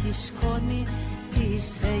μέσα στη σκόνη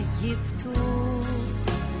της Αιγύπτου.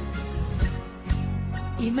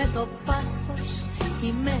 Είμαι το πάθος,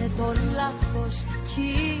 είμαι το λάθος κι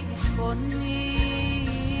η φωνή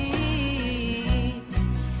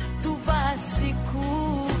του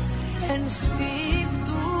βασικού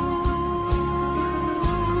ενστίκτου.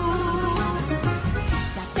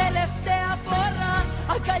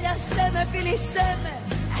 Αγκαλιάσέ με, φίλησέ με,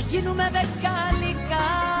 να γίνουμε δεκάλικα.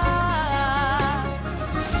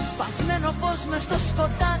 Σπασμένο φως μες στο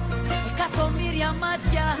σκοτάδι, εκατομμύρια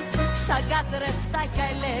μάτια σαν καθρεφτάκια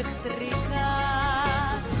ηλεκτρικά.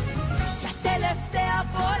 Για τελευταία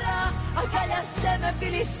φορά αγκαλιάσέ με,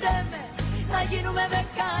 φίλησέ με, να γίνουμε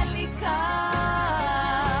δεκάλικα.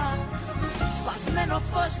 Σπασμένο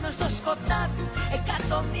φως μες στο σκοτάδι,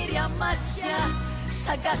 εκατομμύρια μάτια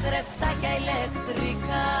σαν καθρεφτάκια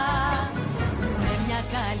ηλεκτρικά. Με μια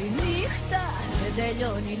καλή νύχτα, δεν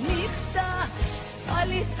τελειώνει νύχτα,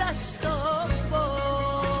 πάλι θα στο πω.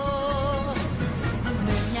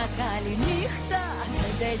 Με μια καλή νύχτα,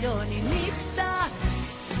 δεν τελειώνει νύχτα,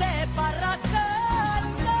 σε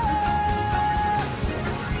παρακαλώ.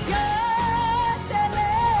 Για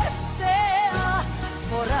τελευταία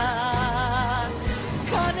φορά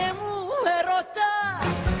κάνε μου ερωτά.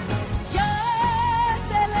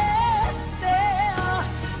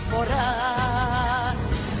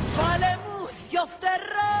 Βάλε μου δυο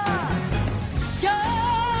φτερά για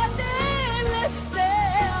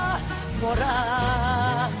τελευταία φορά,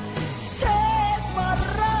 σε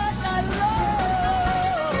παρακαλώ.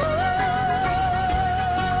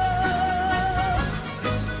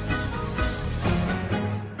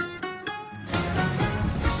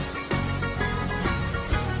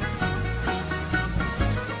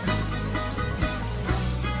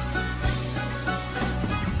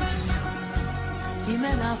 Είμαι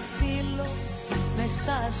ένα φύλλο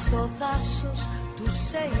μέσα στο δάσος του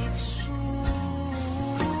Σέιξου,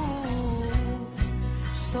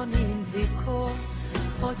 στον Ινδικό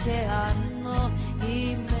ωκεανό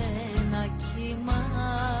είμαι ένα κύμα.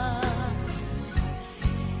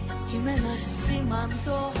 Είμαι ένα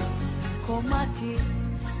σήμαντο κομμάτι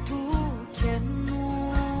του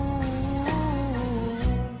κενού.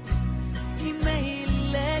 Είμαι η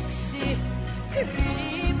λέξη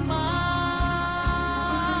κρίμα.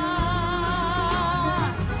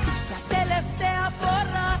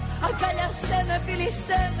 Αγκαλιάσέ με,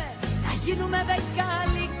 φίλησέ με, να γίνουμε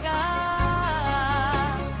δεκάλικα.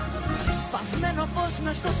 Σπασμένο φως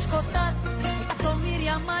μες στο σκοτάδι,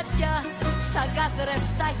 εκατομμύρια μάτια σαν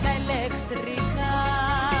καθρεφτάκια ηλεκτρικά.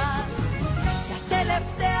 Για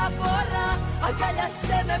τελευταία φορά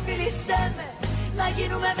αγκαλιάσέ με, φίλησέ με, να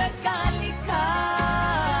γίνουμε δεκάλικα.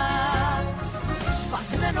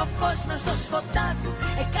 Σπασμένο φως μες στο σκοτάδι,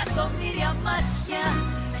 εκατομμύρια μάτια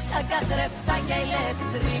σαν καθρεφτάκια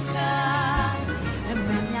ηλεκτρικά.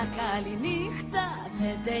 Με μια καλή νύχτα,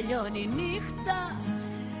 δεν τελειώνει νύχτα,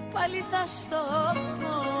 πάλι θα στο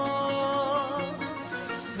πω.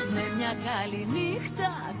 Με μια καλή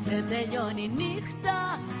νύχτα, δεν τελειώνει νύχτα,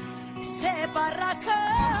 σε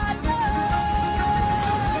παρακαλώ.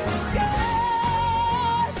 Και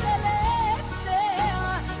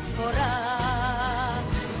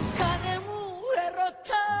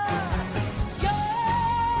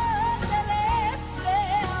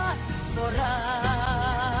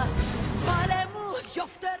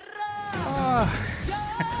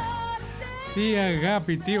Τι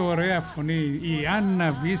αγάπη, τι ωραία φωνή. Η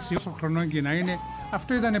Άννα Βύση, όσο χρονών και να είναι.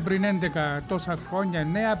 Αυτό ήταν πριν 11 τόσα χρόνια,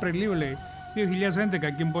 9 Απριλίου λέει,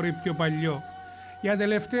 2011 και μπορεί πιο παλιό. Για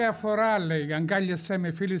τελευταία φορά λέει, αγκάλιασέ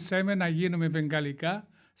με, φίλησέ με να γίνουμε βεγγαλικά,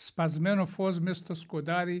 σπασμένο φως μες στο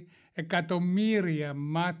σκοτάδι, εκατομμύρια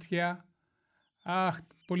μάτια. Αχ,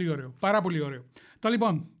 πολύ ωραίο, πάρα πολύ ωραίο. Τώρα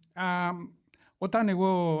λοιπόν, όταν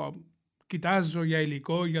εγώ κοιτάζω για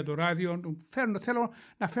υλικό, για το ράδιο, θέλω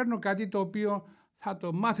να φέρνω κάτι το οποίο θα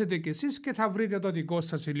το μάθετε κι εσείς και θα βρείτε το δικό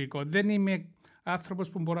σας υλικό. Δεν είμαι άνθρωπος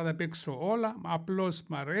που μπορώ να τα παίξω όλα, απλώς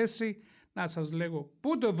μ' αρέσει να σας λέγω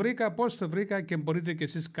πού το βρήκα, πώς το βρήκα και μπορείτε κι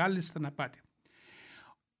εσείς κάλλιστα να πάτε.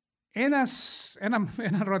 Ένα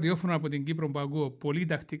ραδιόφωνο από την Κύπρο που ακούω πολύ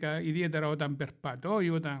τακτικά, ιδιαίτερα όταν περπατώ ή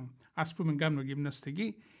όταν ας πούμε κάνω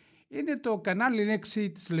γυμναστική, είναι το κανάλι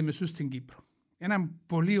 6 της Λεμεσού στην Κύπρο. Ένα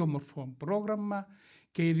πολύ όμορφο πρόγραμμα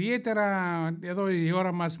και ιδιαίτερα εδώ η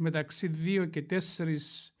ώρα μας μεταξύ 2 και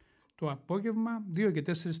 4 το απόγευμα, 2 και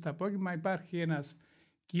 4 το απόγευμα υπάρχει ένας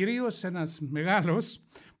κυρίως ένας μεγάλος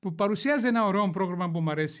που παρουσιάζει ένα ωραίο πρόγραμμα που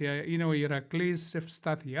μου αρέσει. Είναι ο Ηρακλής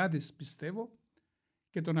Ευσταθιάδης πιστεύω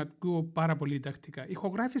και τον ακούω πάρα πολύ τακτικά.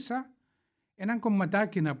 Ηχογράφησα ένα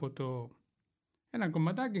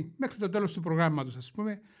κομματάκι μέχρι το τέλος του προγράμματος ας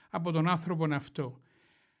πούμε από τον άνθρωπο αυτό.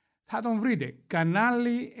 Θα τον βρείτε,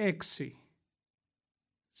 κανάλι 6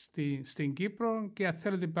 στην Κύπρο και αν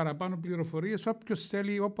θέλετε παραπάνω πληροφορίες, όποιος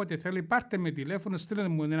θέλει, όποτε θέλει, πάρτε με τηλέφωνο, στείλτε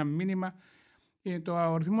μου ένα μήνυμα. Το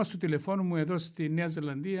αριθμός του τηλεφώνου μου εδώ στη Νέα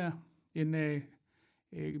Ζηλανδία είναι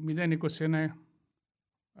 021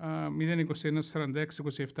 46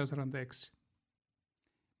 27 46.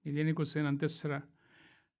 021 46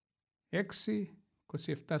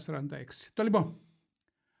 27 46. Το λοιπόν,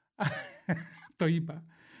 το είπα.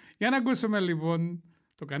 Για να ακούσουμε λοιπόν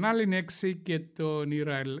το κανάλι 6 και τον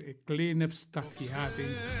Ηρακλή Ευσταθιάδη.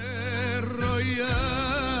 Οι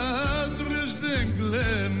άντρες δεν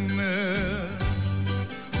κλαίνε,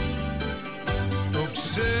 το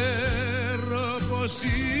ξέρω πως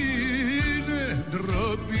είναι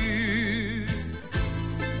ντροπή,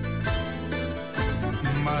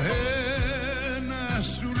 μα ένα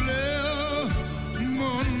σου λέω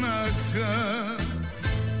μονάχα,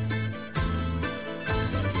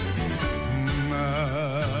 να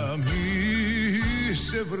μη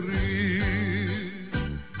σε βρει.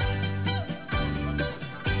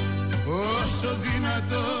 Όσο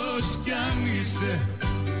δυνατός κι αν είσαι,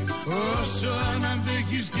 όσο αν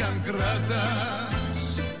αντέχεις κι αν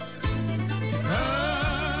κρατάς,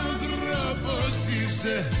 άνθρωπος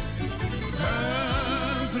είσαι,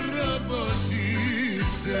 άνθρωπος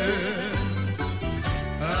είσαι,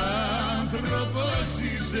 άνθρωπος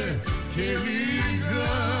είσαι και λίγας,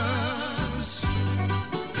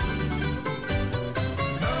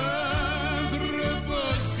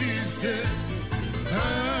 άνθρωπος είσαι,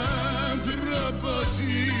 άνθρωπος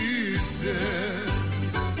είσαι,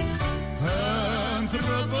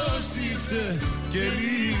 άνθρωπος είσαι και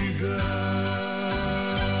λίγας.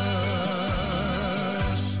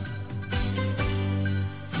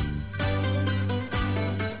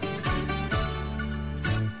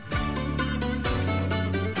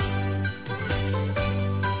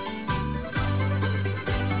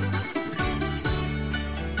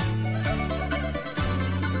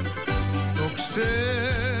 Το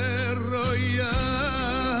ξέρω οι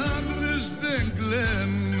άντρες δεν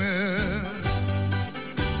κλαίνε,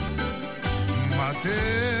 μα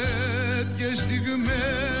τέτοιες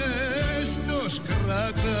στιγμές πως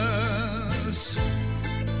κρατάς,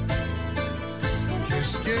 και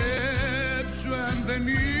σκέψου αν δεν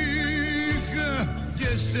είχα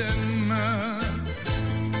και σένα,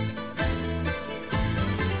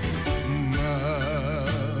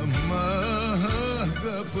 μ'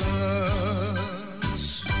 αγαπάς.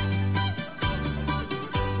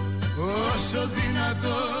 Όσο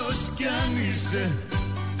δυνατός κι αν είσαι,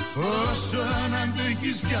 όσο αν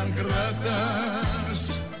αντέχεις κι αν κρατάς,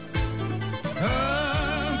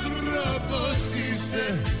 άνθρωπος είσαι,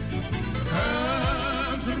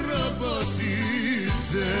 άνθρωπος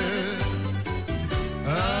είσαι,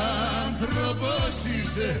 άνθρωπος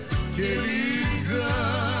είσαι και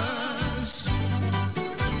λίγας,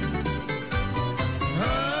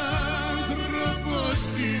 άνθρωπος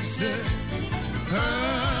είσαι,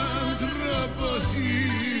 άνθρωπος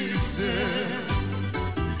είσαι,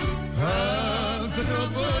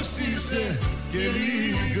 άνθρωπος είσαι και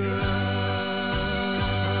λίγας.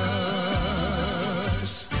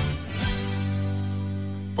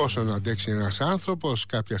 Πόσο να αντέξει ένας άνθρωπος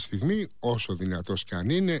κάποια στιγμή, όσο δυνατός κι αν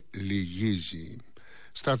είναι, λυγίζει.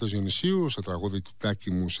 Στράτος Διονυσίου στο τραγούδι του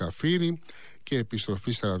Τάκη Μουσαφίρη και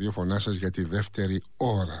επιστροφή στα ραδιόφωνά σας για τη δεύτερη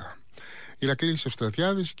ώρα. Ηρακλής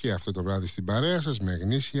Ευστρατιάδης και αυτό το βράδυ στην παρέα σας με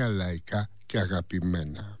γνήσια, λαϊκά και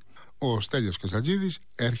αγαπημένα. Ο Στέλιος Καζατζίδης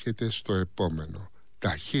έρχεται στο επόμενο.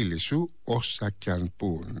 Τα χείλη σου όσα κι αν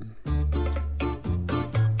πουν.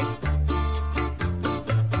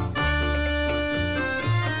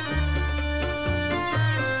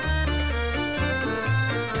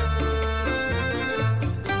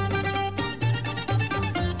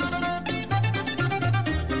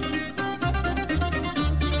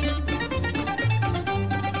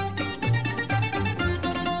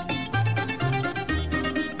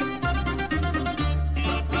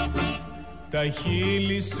 Τα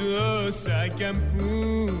χείλη σου όσα κι αν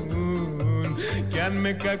πουν, κι αν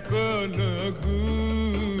με κακολογούν,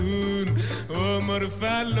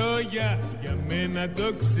 όμορφα λόγια για μένα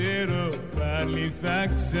το ξέρω, πάλι θα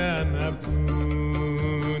ξαναπούν.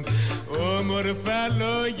 Όμορφα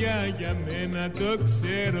λόγια για μένα το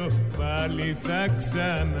ξέρω, πάλι θα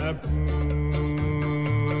ξαναπούν.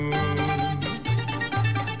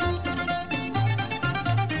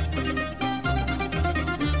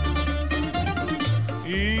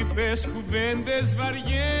 Είπες κουβέντες βαριές,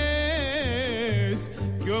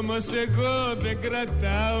 κι όμως εγώ δεν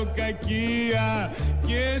κρατάω κακία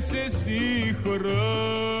και σε συγχωρώ.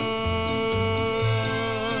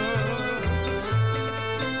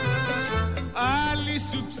 Άλλοι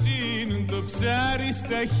σου ψήνουν το ψάρι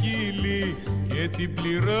στα χείλη και την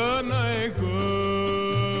πληρώνω εγώ.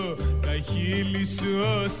 Τα χείλη σου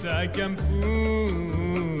όσα κι αν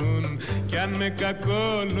πουν, κι αν με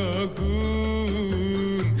κακολογούν,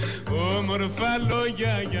 όμορφα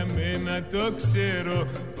λόγια για μένα το ξέρω,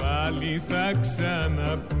 πάλι θα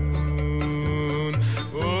ξαναπούν.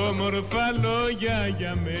 Όμορφα λόγια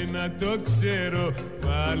για μένα το ξέρω,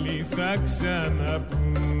 πάλι θα ξαναπούν.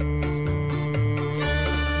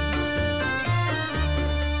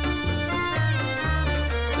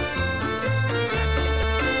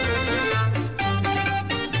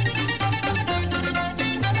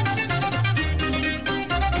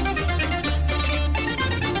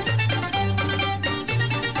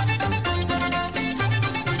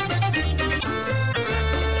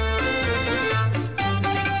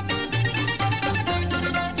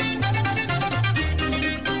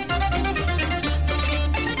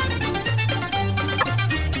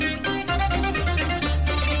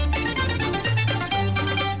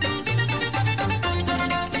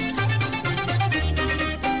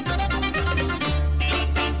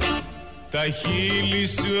 Τα χείλη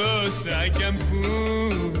σου όσα κι αν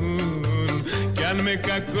πουν, κι αν με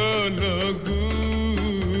κακολογούν,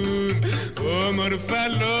 όμορφα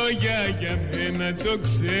λόγια για μένα το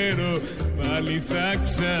ξέρω, πάλι θα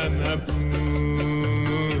ξαναπούν.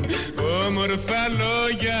 Όμορφα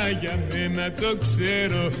λόγια για μένα το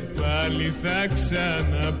ξέρω, πάλι θα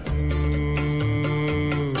ξαναπούν.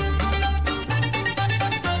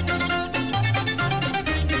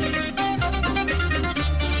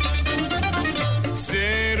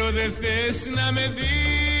 Δεν θες να με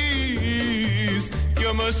δεις, κι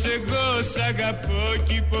όμως εγώ σ' αγαπώ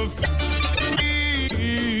κι υποφέρεις.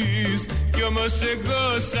 Κι όμως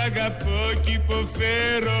εγώ σ' αγαπώ κι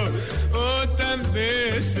υποφέρω όταν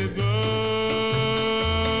δεν σε δω.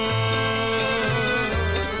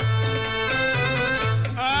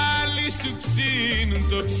 Άλλοι σου ψήνουν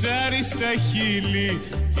το ψάρι στα χείλη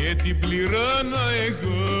και την πληρώνω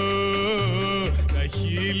εγώ. Τα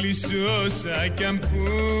χείλη σου όσα κι αν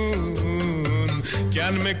πουν, κι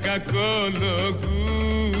αν με κακολογούν,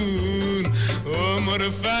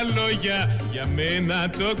 όμορφα λόγια για μένα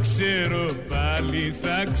το ξέρω, πάλι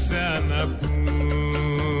θα ξαναπούν.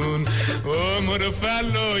 Όμορφα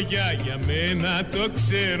λόγια για μένα το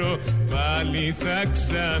ξέρω, πάλι θα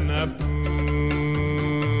ξαναπούν.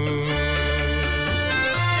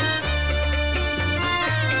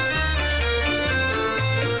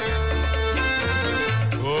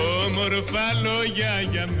 Όμορφα λόγια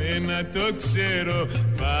για μένα το ξέρω,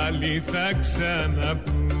 πάλι θα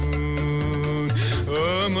ξαναπούν.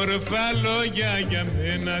 Όμορφα λόγια για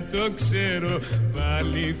μένα το ξέρω,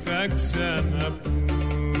 πάλι θα ξαναπούν.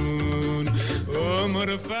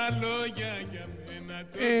 Όμορφα λόγια για μένα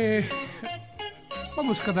το ξέρω.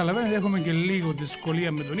 Όπως καταλαβαίνετε έχουμε και λίγο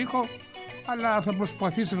δυσκολία με τον ήχο, αλλά θα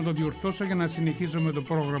προσπαθήσω να το διορθώσω για να συνεχίσω με το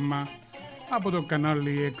πρόγραμμα από το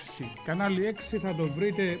κανάλι 6. Κανάλι 6 θα το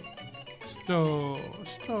βρείτε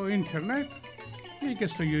στο ίντερνετ ή και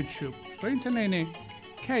στο YouTube. Στο ίντερνετ είναι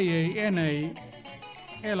KANALI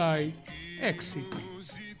 6.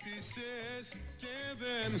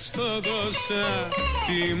 Δεν στο δώσα,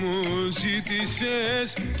 τι μου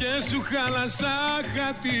ζήτησες και σου χάλασα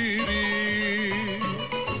χατήρι.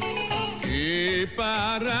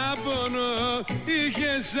 παράπονο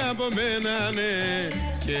είχες από μένα, ναι,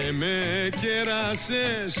 και με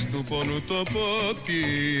κέρασες του πόνου το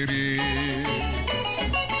ποτήρι.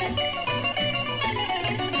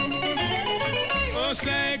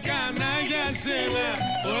 Όσα έκανα για σένα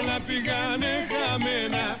όλα πήγανε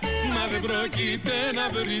χαμένα, μα δεν πρόκειται να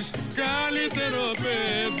βρεις καλύτερο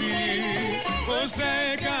παιδί. Όσα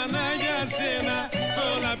έκανα για σένα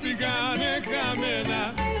όλα πήγανε χαμένα,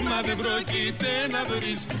 μα δεν πρόκειται να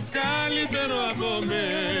βρεις καλύτερο από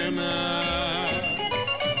μένα.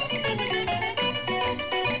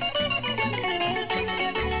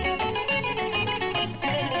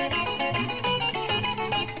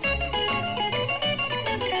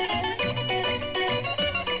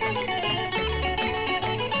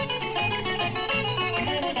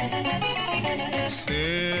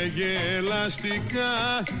 Γελαστικά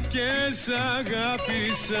και σ'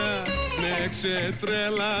 αγάπησα, με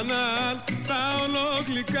ξετρέλαναν τα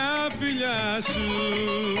ολόγλυκά φιλιά σου.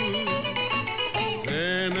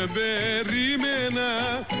 Δεν περίμενα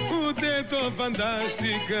ούτε το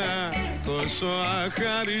φανταστικά, τόσο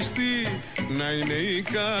αχάριστη να είναι η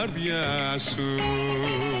καρδιά σου.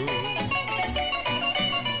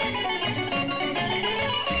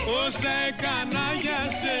 Όσα έκανα για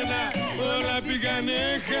σένα όλα πήγανε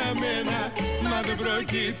χαμένα, μα δεν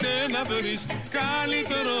πρόκειται να βρεις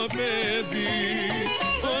καλύτερο παιδί.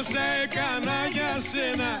 Όσα έκανα για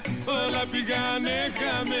σένα όλα πήγανε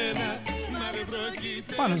χαμένα, μα δεν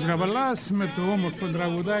πρόκειται. Πάνος Γαβαλάς με το όμορφο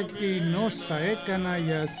τραγουδάκι «Όσα έκανα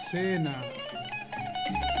για σένα».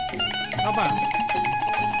 Απά.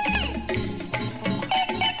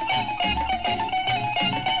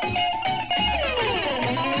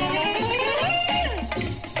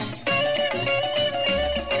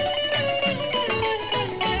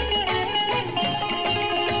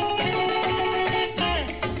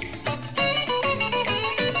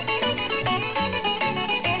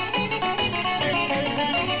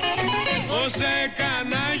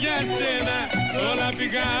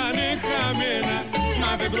 Πήγανε χαμένα,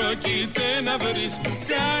 μα δεν πρόκειται να βρεις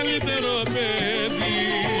καλύτερο παιδί.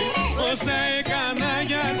 Όσα έκανα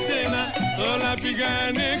για σένα όλα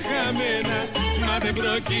πήγανε χαμένα, μα δεν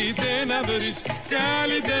πρόκειται να βρεις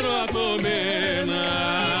καλύτερο από μένα.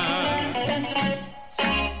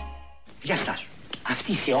 Για στάσου,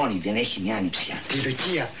 αυτή η Θεόνη δεν έχει μια ανιψιά? Τη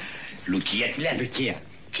Λουκία. Λουκία, τι λένε? Λουκία.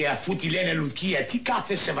 Και αφού τη λένε Λουκία, τι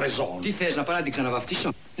κάθεσαι βρεζόν? Τι θες, να πάω να την ξαναβαφτίσω?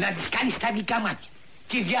 Να της κάνεις τα γλυκά μάτια.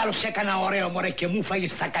 Τι διάλος έκανα ωραίο μωρέ και μου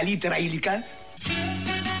φάγες τα καλύτερα υλικά.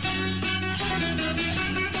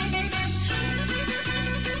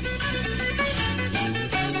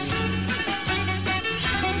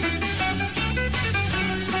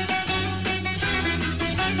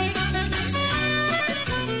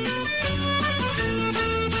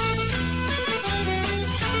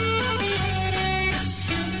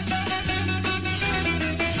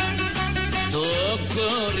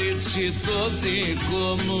 κορίτσι το δικό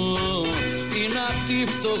μου είναι απ' τη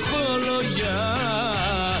φτωχολογιά.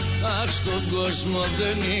 Αχ, στον κόσμο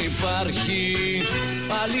δεν υπάρχει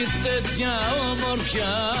άλλη τέτοια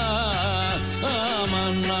ομορφιά.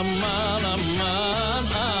 Αμάν, αμάν, αμάν,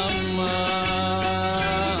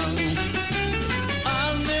 αμάν.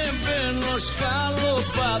 Ανεβαίνω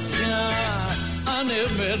σκαλοπάτια,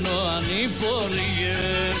 ανεβαίνω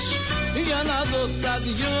ανηφοριές, για να δω τα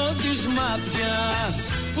δυο της μάτια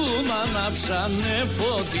που μ' ανάψανε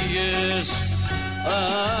φωτιές.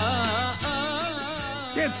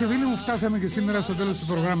 Και έτσι φίλοι μου, φτάσαμε και σήμερα στο τέλος του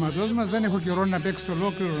προγράμματος μας. Δεν έχω καιρό να παίξω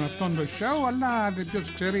ολόκληρο αυτόν το show, αλλά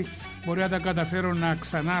ποιος ξέρει, μπορεί να τα καταφέρω να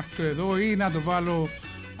ξανάρθω εδώ ή να το βάλω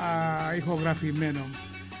ηχογραφημένο.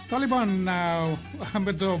 Τώρα λοιπόν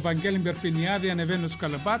με το Βαγγέλη Περπινιάδη ανεβαίνω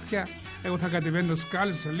σκαλοπάτια, εγώ θα κατεβαίνω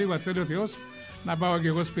σκάλες σε λίγο, θέλει ο Θεός, να πάω και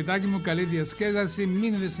εγώ σπιτάκι μου. Καλή διασκέδαση,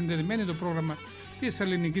 μείνετε συνδεδεμένοι. Το πρόγραμμα της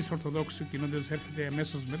Ελληνικής Ορθοδόξου Κοινότητας έρχεται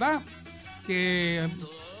αμέσως μετά. Και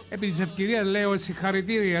επί της ευκαιρίας λέω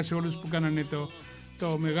συγχαρητήρια σε όλους που κάνανε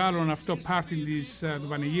το μεγάλο αυτό πάρτι του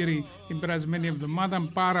πανηγύρι την περασμένη εβδομάδα.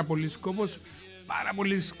 Πάρα πολλοί σκόπος, πάρα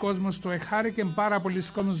πολλοί κόσμος το εχάρηκε, πάρα πολλοί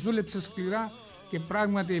κόσμος δούλεψε σκληρά και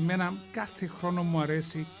πράγματι εμένα κάθε χρόνο μου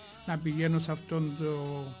αρέσει να πηγαίνω σε αυτόν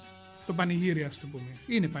το πανηγύρι, ας το πούμε.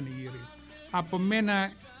 Είναι πανηγύρι. Από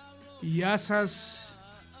μένα γεια σας,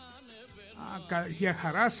 για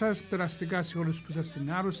χαρά σας, περαστικά σε όλους που σας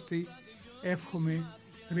είναι άρρωστοι, εύχομαι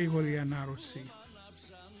γρήγορη ανάρρωση.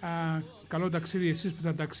 Καλό ταξίδι εσείς που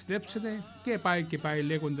θα ταξιδέψετε και πάει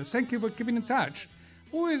λέγοντας. Thank you for keeping in touch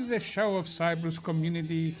with the show of Cyprus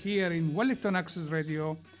community here in Wellington Access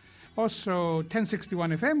Radio, also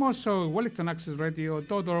 1061 FM, also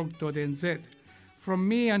wellingtonaccessradio.org.nz. From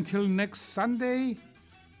me until next Sunday,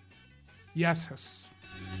 γεια σας.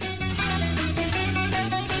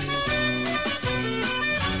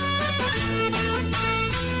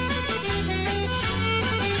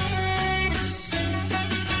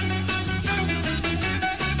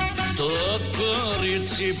 Το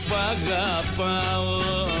κορίτσι που αγαπάω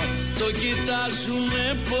το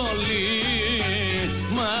κοιτάζουνε πολύ,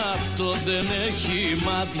 μα αυτό δεν έχει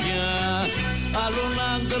μάτια άλλον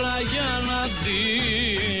άντρα για να δει.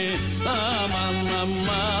 Αμάν,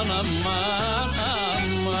 αμάν, αμάν,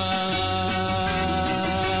 αμάν.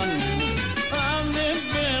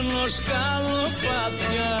 Ανεβαίνω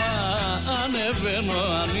σκαλοπάτια, ανεβαίνω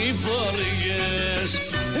ανηφοριές,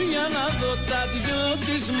 για να δω τα δυο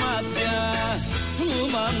της μάτια που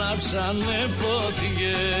μ' ανάψανε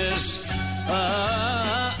φωτιές.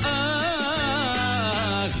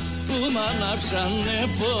 Που μ' ανάψανε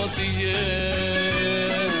φωτιές.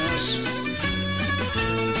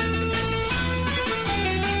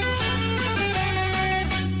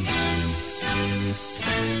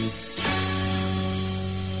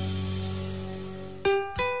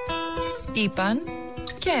 Είπαν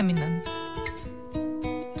και έμειναν.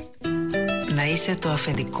 Να είσαι το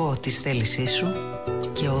αφεντικό της θέλησής σου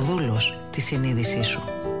και ο δούλος της συνείδησής σου.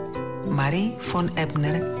 Μαρί Φον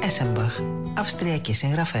Έμπνερ Έσεμπαχ, αυστριακή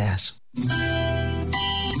συγγραφέας.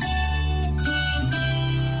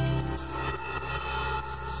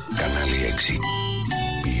 Κανάλι 6.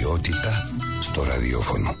 Ποιότητα στο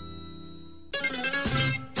ραδιόφωνο.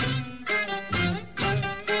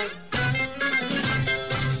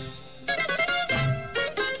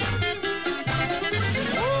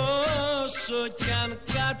 Όσο κι αν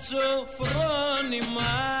κάτσω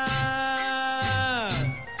φρόνημα,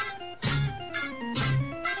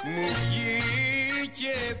 μου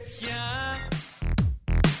βγήκε πια.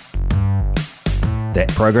 That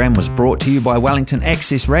program was brought to you by Wellington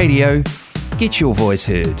Access Radio. Get your voice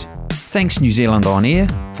heard. Thanks New Zealand On Air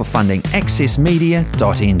for funding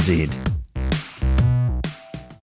accessmedia.nz.